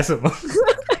ba yung orgasm mo?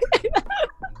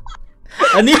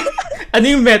 Ano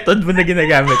yung method mo na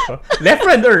ginagamit mo? Left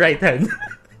hand or right hand?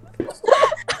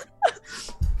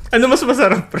 Ano mas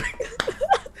masarap, pre?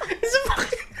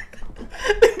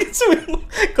 Nag-gets mo yung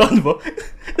convo?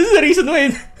 This is the reason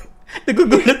why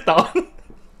nagugulat ako.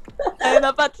 Ay,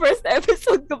 dapat first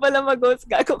episode ko pala mag-host,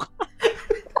 gago ka.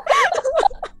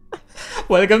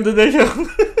 Welcome to the show.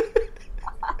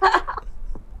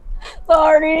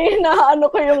 Sorry, na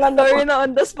ko yung Sorry na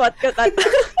on the spot ka, Kat.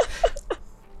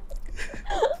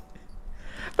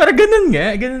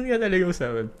 Pero ganun nga talaga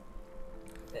usapan.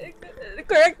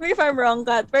 Correct me if I'm wrong,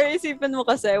 Kat. Pero isipin mo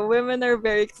kasi, women are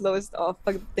very closed off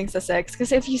pagdating sa sex.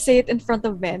 Kasi if you say it in front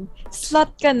of men,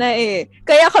 slut ka na eh.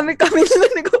 Kaya kami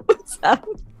lang nag-uusap.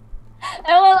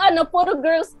 Well, puro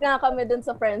girls nga kami dun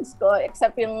sa friends ko,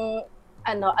 except yung,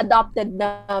 adopted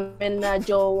namin na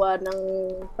jowa ng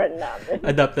friend namin.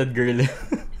 Adopted girl.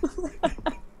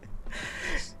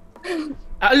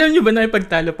 Alam niyo ba na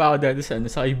pagtalo pa ako dati sa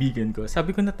kaibigan ko? Sabi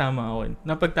ko na tama ako.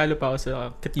 Napagtalo pa ako sa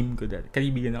ka-team ko dati.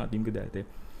 Kaibigan na ka-team ko dati.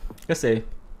 Kasi,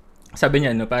 sabi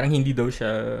niya, parang hindi daw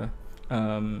siya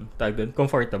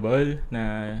comfortable na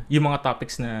yung mga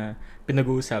topics na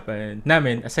pinag-uusapan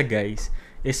namin as a guys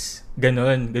is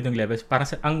ganun levels. Parang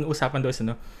ang usapan daw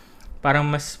sa parang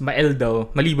mas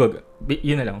malibog.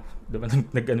 Yun na lang. Diba?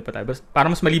 Nag-ano pa tayo.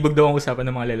 Parang mas malibog daw ang usapan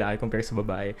ng mga lalaki compared sa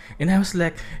babae. And I was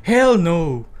like, hell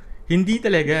no! Hindi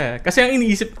talaga. Kasi ang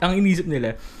iniisip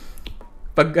nila,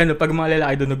 pag mga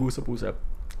lalaki doon nag-usap-usap,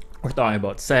 we're talking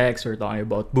about sex, we're talking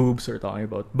about boobs, we're talking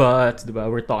about butts, diba?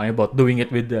 We're talking about doing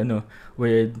it with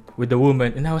the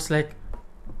woman. And I was like,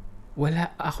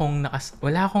 wala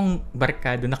akong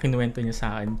barkada na kinuwento niya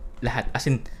sa akin lahat. As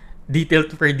in, detail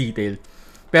per detail.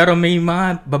 Pero may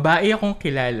mga babae akong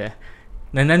kilala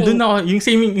na nandun ako, yung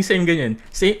same ganyan.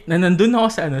 Na nandun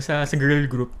ako sa girl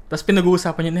group. Tapos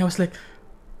pinag-uusapan niya, and I was like,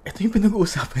 ito yung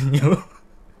pinag-uusapan niyo.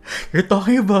 You're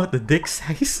talking about the dick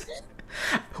size?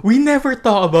 We never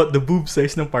talk about the boob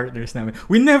size ng partners namin.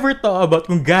 We never talk about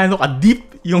kung gaano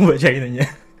ka-deep yung vagina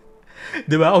niya.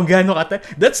 Diba? Kung gaano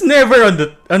that's never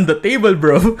on the table,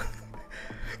 bro.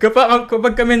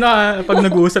 Kapag kami pag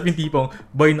nag-uusap yung tipong,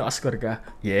 boy, naka-score ka.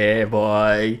 Yeah,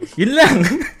 boy. Yun lang.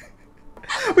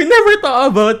 We never talk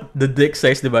about the dick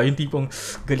size, diba? Yung tipong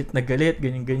galit na galit,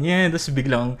 ganyan-ganyan. Tapos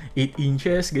biglang 8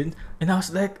 inches, ganyan. And I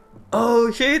was like,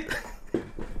 oh, shit.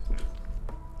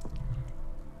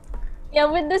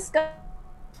 Yeah, with this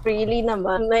really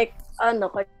naman, like,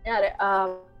 kunyari,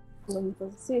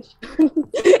 position.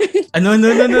 No.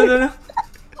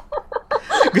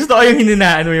 Gusto ko yung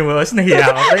hininaan mo yung boss,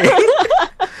 nahiya ako eh.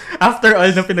 After all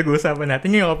ng pinag-uusapan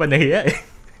natin, ngayon ka pa nahiya eh.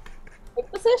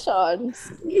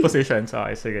 Positions,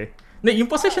 okay, sige. Yung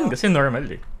position kasi normal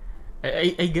eh.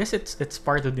 I guess it's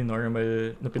part of the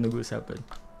normal na pinag-uusapan.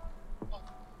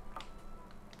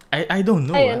 I don't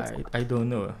know. I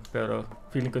don't know. Pero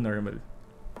feeling ko normal.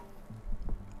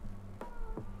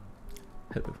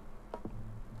 Hello.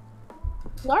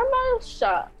 Normal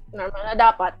siya. Normal na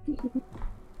dapat.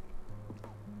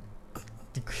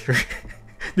 Di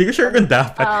ko sure kung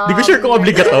dapat. Di ko sure kung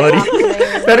obligatory.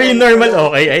 Pero yung normal,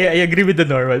 okay. I agree with the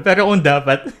normal. Pero kung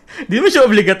dapat, di mo siya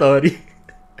obligatory.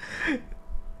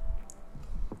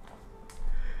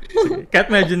 Kat,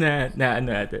 medyo na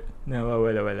ate.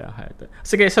 Nawawala-wala ka ate.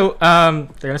 Sige, so,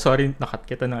 sorry, nakat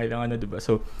kita na kailangan diba?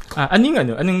 So,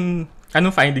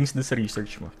 anong findings dun sa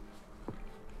research mo?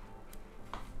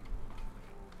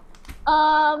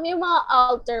 Yung mga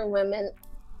alter women,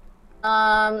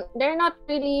 they're not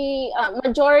really,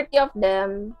 majority of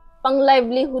them, pang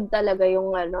livelihood talaga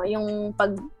yung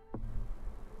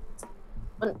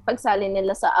pagsali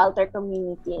nila sa alter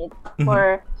community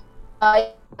for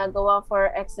nagawa for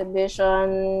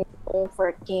exhibition,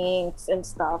 for kinks and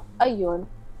stuff. Ayun.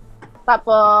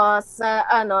 Tapos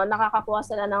nakakakuha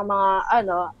sila ng mga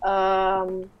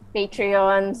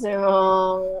Patreons, yung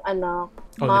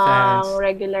mga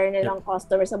regular nilang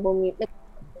customers sa bumili.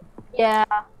 Yeah,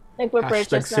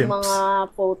 nagpa-purchase ng mga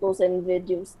photos and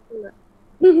videos.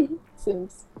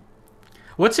 Sims.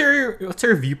 What's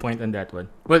your viewpoint on that one?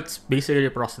 Well, it's basically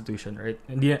prostitution, right?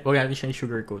 Wag natin siya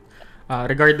sugarcoat.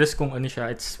 Regardless kung ano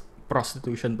siya, it's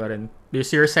prostitution pa rin.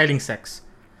 Because you're selling sex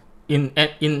in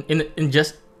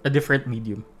just a different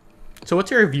medium. So what's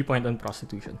your viewpoint on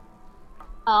prostitution?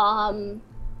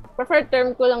 Preferred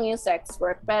term ko lang yung sex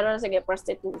work, pero sige,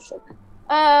 prostitution.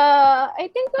 I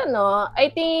think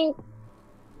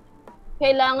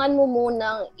kailangan mo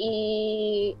munang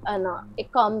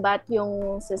i-combat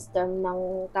yung system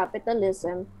ng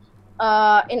capitalism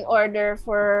in order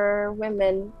for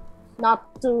women not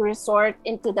to resort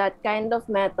into that kind of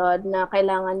method na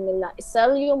kailangan nila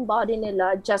i-sell yung body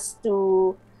nila just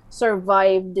to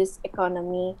survive this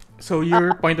economy. So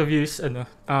your point of view is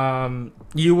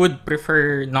you would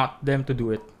prefer not them to do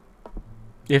it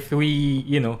if we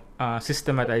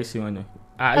systematize yung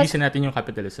ayusin natin yung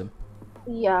capitalism.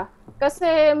 Yeah, kasi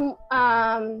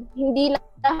hindi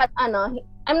lahat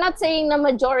I'm not saying na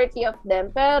majority of them,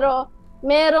 pero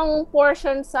merong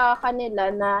portion sa kanila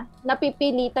na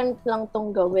napipilitan lang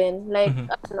tong gawin. Like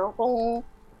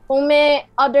kung may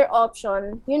other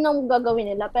option, yun ang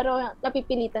gagawin nila, pero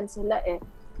napipilitan sila eh.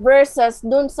 versus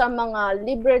dun sa mga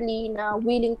liberally na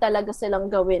willing talaga silang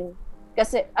gawin.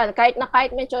 Kasi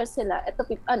kahit may choice sila, ito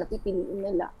pipiliin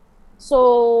nila.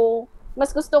 So,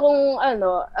 mas gusto kong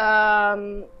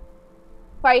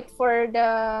fight for the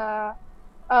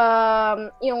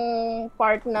yung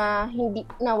part na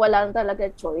wala talaga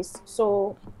choice.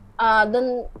 So,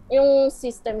 dun yung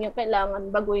system yung kailangan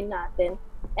baguhin natin.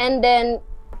 And then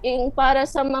yung para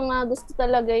sa mga gusto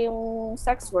talaga yung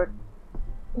sex work,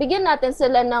 bigyan natin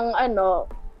sila ng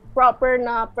proper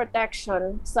na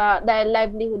protection dahil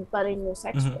livelihood pa rin yung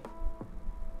sex work.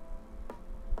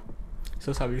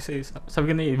 So sabi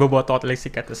ko na iboboto ko talaga si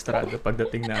Kat Estrada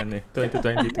pagdating na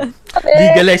 2022.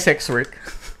 Legalize sex work.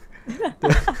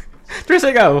 Tris,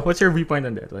 ikaw, what's your viewpoint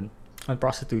on that one? On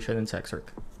prostitution and sex work?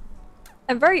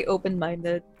 I'm very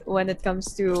open-minded when it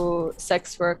comes to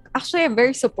sex work. Actually, I'm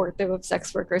very supportive of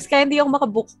sex workers. Kaya hindi ako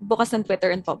makabukas ng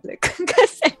Twitter in public.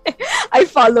 Kasi I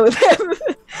follow them.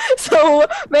 So,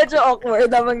 medyo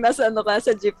awkward habang nasa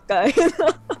sa jeep ka.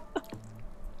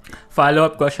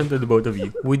 Follow-up question to the both of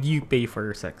you. Would you pay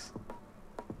for sex?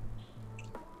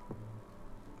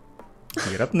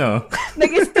 Hirap, no?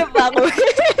 Nag-skip ako.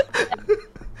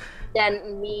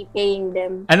 Than me paying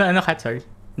them. Ano, Kat? Sorry.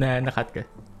 Na-cut ka.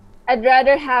 I'd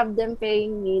rather have them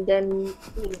paying me than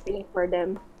me paying for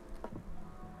them.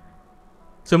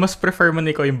 So, mas prefer mo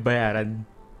na ikaw yung bayaran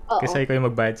kasi ikaw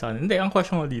yung magbayad sa kanila. Hindi, ang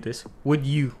question ko dito is, would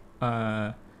you,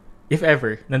 if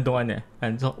ever, nandun ka na,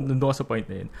 nandun ka sa point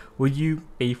na yun, would you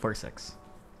pay for sex?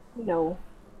 No.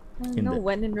 No,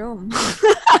 when in Rome.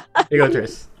 Ikaw,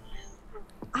 Tris.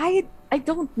 I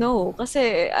don't know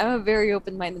kasi I'm a very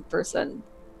open-minded person.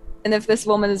 And if this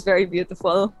woman is very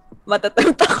beautiful,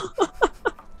 matatempt ako.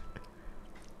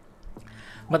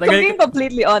 Being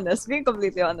completely honest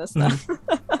na.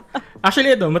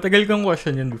 Actually, matagal kong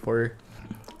question yun before.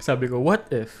 Sabi ko, what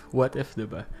if,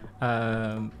 diba?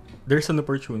 There's an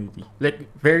opportunity. Like,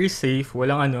 very safe,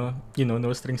 walang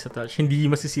no strings attached. Hindi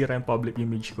masisira yung public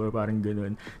image ko, parang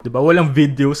ganun. Diba? Walang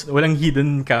videos, walang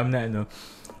hidden cam na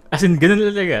As in, ganun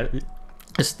talaga.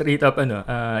 Straight up,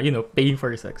 paying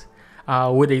for sex.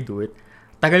 Would I do it?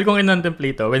 Tagal kong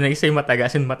in-contemplate when I say matagal,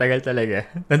 as in matagal talaga.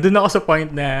 Nandun ako sa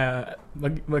point na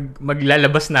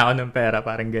maglalabas na ako ng pera,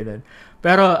 parang ganun.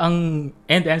 Pero ang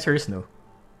end answer is no.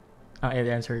 I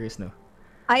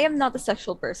am not a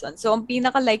sexual person. So, ang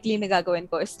pinaka-likely na gagawin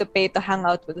ko is to pay to hang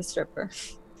out with a stripper.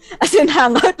 As in,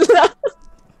 hang out lang.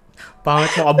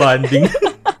 Pangit mo ka-banding.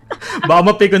 Baka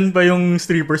mapikon pa yung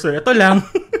stripper. So, ito lang.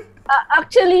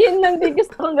 Actually, yun lang din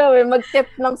gusto kong gawin. Mag-tip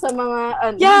lang sa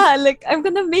mga Yeah, like, I'm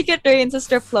gonna make it rain sa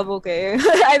strip club, okay?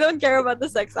 I don't care about the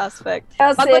sex aspect.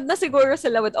 Kasi, pagod na siguro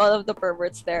sila with all of the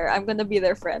perverts there. I'm gonna be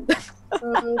their friend.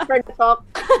 Friend talk.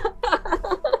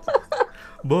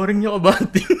 Boring nyo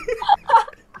ka-banding.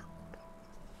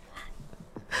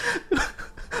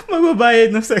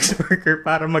 Magbabayad ng sex worker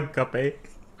para magkape.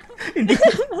 Hindi.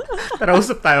 Tara,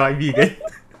 usap tayo, kaibigan.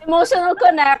 Emotional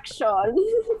connection.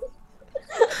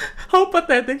 How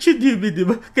pathetic should you be,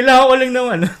 diba? Kailangan ko lang ng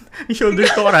yung shoulder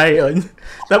to cry on.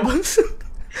 Tapos,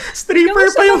 stripper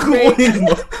pa yung kukunin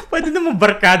mo. Pwede naman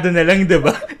barkada na lang,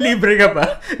 diba? Libre ka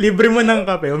pa. Libre mo ng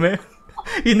kape.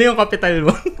 Yun na yung kapital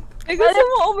mo. Gusto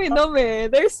mo uminom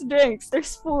There's drinks,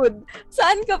 there's food.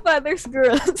 Saan ka pa? There's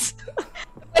girls.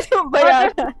 Pwede mo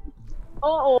bayaran.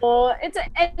 Oo.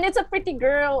 It's a pretty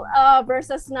girl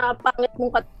versus na pangit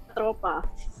mong katropa.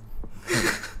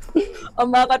 O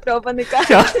mga katropa ni Kat.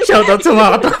 Shout out sa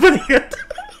mga katropa ni Kat.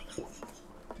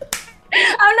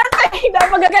 I'm not saying na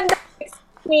magaganda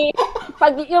me.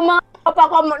 Pag yung mga papa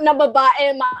ko na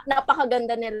babae,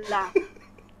 napakaganda nila.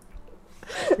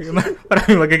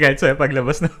 Maraming magagalit sa'yo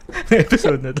paglabas ng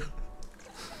episode na to.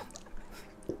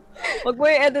 Wag mo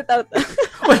i-edit out.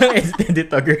 Walang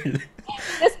edit girl.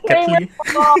 Disclaimer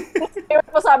po,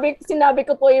 sinabi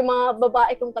ko po yung mga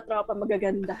babae kong katropa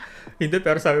magaganda. Hindi,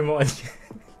 pero sabi mo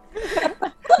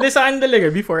Hindi, sa akin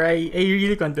talaga, before I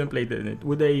really contemplated it,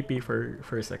 would I pay for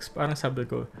sex? Parang sabi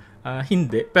ko,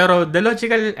 hindi. Pero the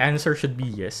logical answer should be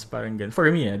yes. Parang ganun.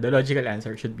 For me, the logical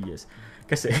answer should be yes.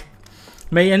 Kasi,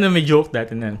 may joke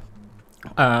dati na,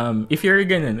 if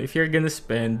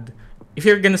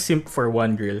you're gonna simp for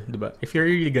one girl, diba? If you're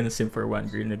really gonna simp for one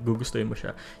girl, naggugustuhin mo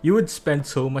siya, you would spend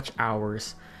so much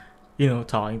hours,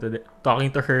 talking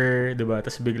to her, diba?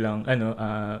 Tapos biglang,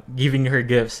 giving her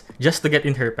gifts just to get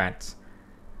in her pants.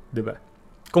 Diba?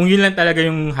 Kung yun lang talaga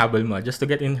yung habol mo, just to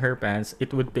get in her pants,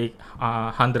 it would take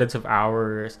hundreds of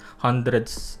hours,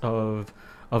 hundreds of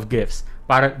gifts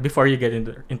para before you get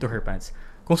into her pants.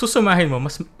 Kung susumahin mo,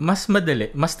 mas madali,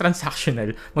 mas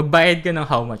transactional. Magbayad ka ng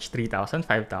how much? 3,000,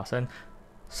 5,000,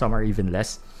 some are even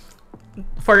less.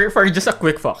 For just a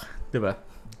quick fuck, 'di ba?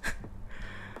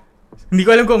 Hindi ko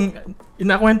alam kung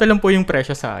nakwento lang po yung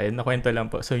presyo sa akin. Nakwento lang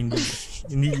po. So hindi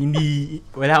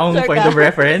wala akong Sure point ka. of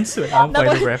reference. Wala akong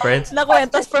point of reference.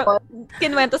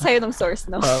 Kinwento sa'yo ng source,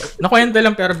 no? Nakwento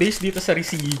lang pero based dito sa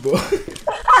resibo.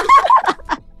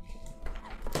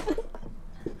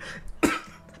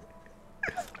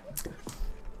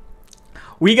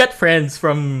 We got friends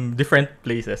from different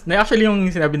places. Na actually yung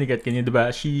sinabi ni Kat kanina, 'di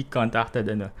ba? She contacted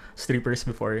strippers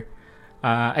before.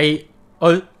 I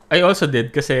also did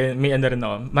kasi may rin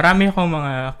ako. Marami akong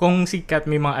kung si Kat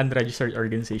may mga unregistered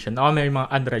organization, ako may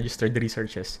mga unregistered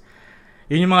researches.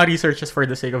 Yun yung mga researches for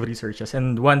the sake of researches.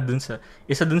 And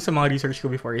isa dun sa mga research ko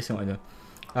before is yung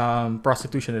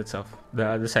prostitution itself,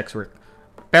 the sex work.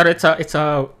 Pero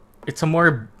it's a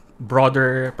more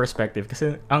broader perspective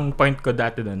kasi ang point ko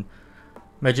dati dun,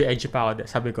 medyo edgy pa ako.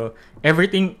 Sabi ko,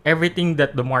 everything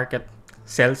that the market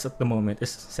sells at the moment is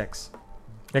sex.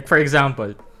 Like for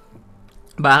example,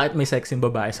 bakit may sex yung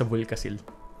babae sa Vulcasil?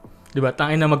 'Di ba?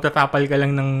 Tangin na magtatapal ka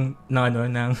lang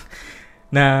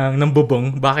ng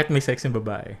bubong, bakit may sex yung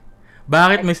babae?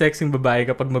 Bakit may sex yung babae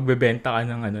kapag magbebenta ka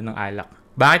ng alak?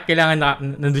 Bakit kailangan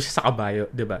nandoon siya sa kabayo,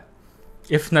 'di ba?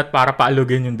 If not para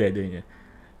paalugin yung dedo niya.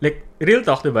 Like, real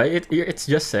talk, diba? It's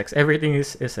just sex. Everything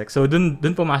is sex. So, dun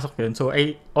pumasok yun. So,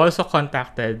 I also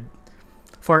contacted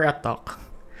for a talk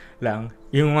lang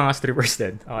yung mga strippers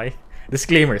din. Okay?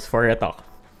 Disclaimers, for a talk.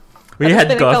 We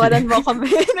had coffee. Mo kami.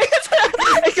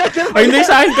 Ay, hindi,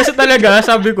 sa akin kasi talaga,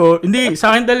 sabi ko, hindi,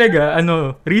 sa akin talaga,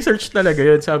 research talaga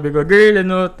yun. Sabi ko, girl,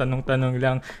 tanong-tanong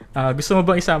lang. Gusto mo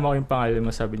bang isama ko yung pangalan mo?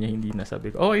 Sabi niya, hindi na.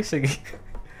 Sabi ko, okay, sige.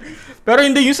 Pero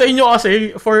hindi yung sa inyo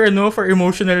kasi for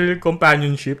emotional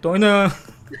companionship. Ito na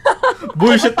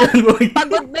bullshit yan, boy.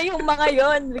 Pagod na yung mga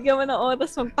yon. Bigyan mo ng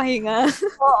oras magpahinga.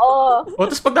 Oo. O,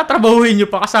 tapos pagtatrabahuhin nyo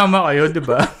pa, kasama kayo, di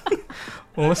ba?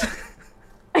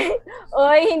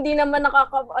 Oy, hindi naman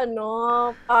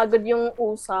pagod yung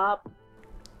usap.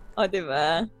 O,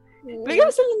 diba? Bigyan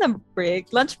mo sila ng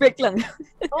break. Lunch break lang.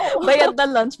 Oo. Bayad na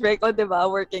lunch break. O, diba?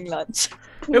 Working lunch.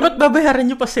 Ba't babayaran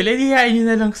nyo pa sila? Lihain nyo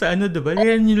na lang sa diba?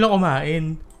 Lihain nyo lang kumain.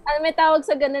 May tawag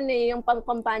sa ganun yung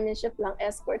pang-companionship lang,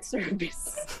 escort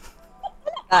service.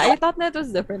 I thought na it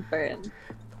was different pa rin.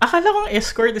 Akala kong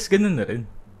escort is ganun na rin.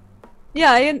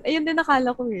 Yeah, yun din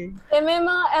nakala ko eh. May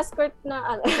mga escort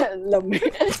na, alam mo.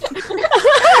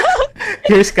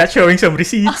 Here's Kat showing some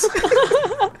receipts.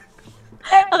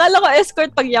 Akala ko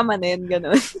escort pag yamanin,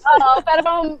 gano'n. Oo, pero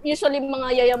usually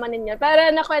mga yayamanin yan. Pero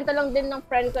nakwento lang din ng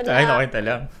friend ko na... Ay, nakwenta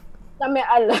lang. Na may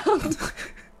alam.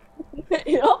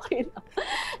 Okay lang.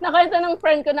 Nakwento ng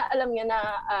friend ko na alam niya na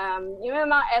yung may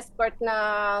mga escort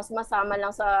na sumasama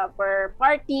lang for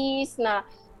parties, na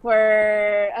for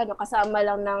kasama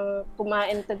lang ng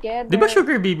kumain together. Di ba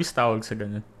sugar babies tawag sa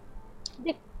ganun?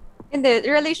 Hindi,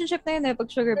 relationship na yun pag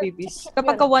sugar babies.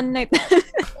 Kapag ka one night.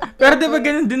 Pero di ba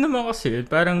ganun din naman kasi yun?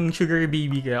 Parang sugar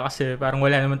baby ka kasi parang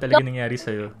wala naman talaga nangyari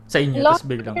sa'yo. Sa inyo, tapos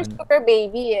biglang Sugar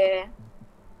baby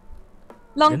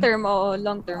Long term, oo.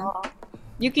 Long term.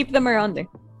 You keep them around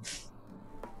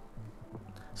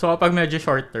So kapag medyo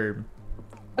short term,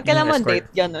 pag kailan mo escort.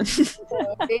 date, gano'n.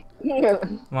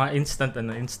 Mga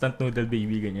instant noodle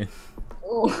baby, ganyan.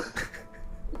 Oo.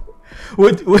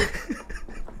 Would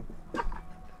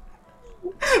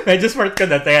medyo smart ka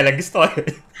na, kaya lang gusto ko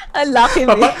yun. Ang lucky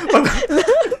me.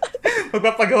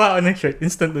 Magpapagawa ko ng shirt,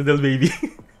 instant noodle baby.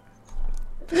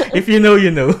 If you know, you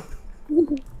know.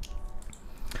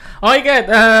 Okay, Kat.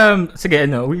 Sige,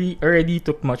 we already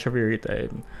took much of your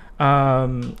time.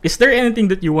 Is there anything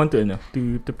that you want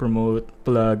to promote,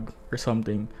 plug, or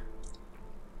something?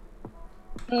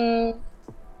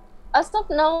 As of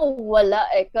now, wala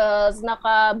cause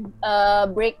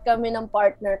naka-break kami ng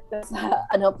partner ko sa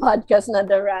podcast na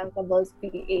The Rankables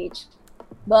PH.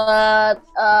 But,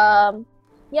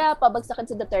 pabagsakin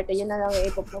sa Duterte, yun na lang yung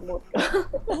ipopromote ko.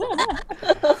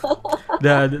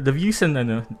 The views and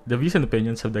the views and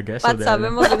opinions of the guests. Pat,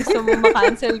 sabi mo gusto mo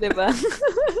ma-cancel, di ba?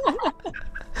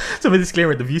 So, my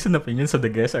disclaimer, the views and opinions of the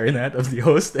guests are not of the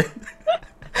host and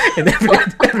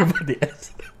everybody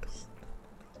else.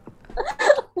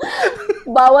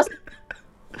 Bawas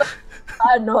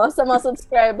sa mga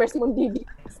subscribers mong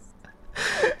DDS.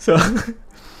 So,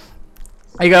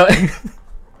 ikaw,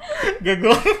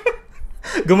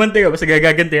 gumanti ka, basta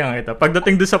gagagantihan kita.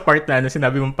 Pagdating doon sa part na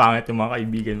sinabi mong pangit yung mga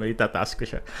kaibigan mo, itatask ko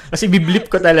siya. Kasi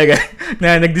biblip ko talaga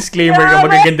na nag-disclaimer ka,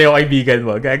 magaganda yung kaibigan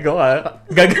mo.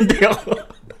 Gaganti ako.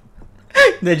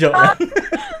 Hindi, joke lang.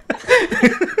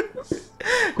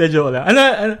 Hindi, joke lang.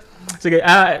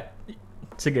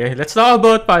 Sige, let's talk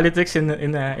about politics in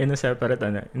a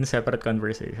separate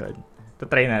conversation.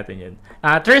 Try natin 'yan.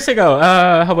 Trace, ikaw,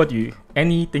 how about you?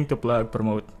 Anything to plug,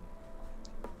 promote?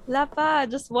 Wala pa.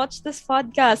 Just watch this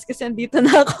podcast kasi andito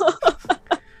na ako.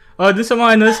 Dun sa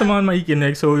mga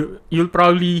makikinig, so you'll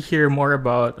probably hear more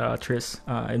about Tris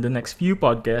in the next few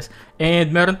podcasts. And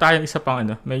meron tayong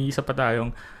may isa pa tayong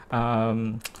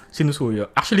sinusuyo.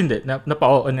 Actually, hindi.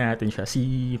 Napa-on natin siya.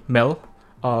 Si Mel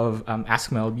of Ask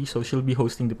Melby. So, she'll be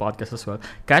hosting the podcast as well.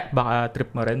 Kat, baka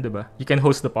trip mo rin, diba? You can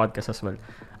host the podcast as well.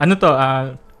 Ano to?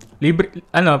 Libre,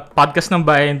 podcast ng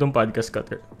bayan tong podcast ko,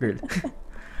 girl.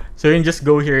 So, you can just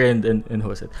go here and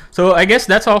host it. So, I guess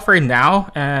that's all for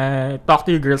now. Talk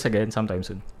to you girls again sometime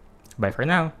soon. Bye for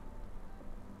now.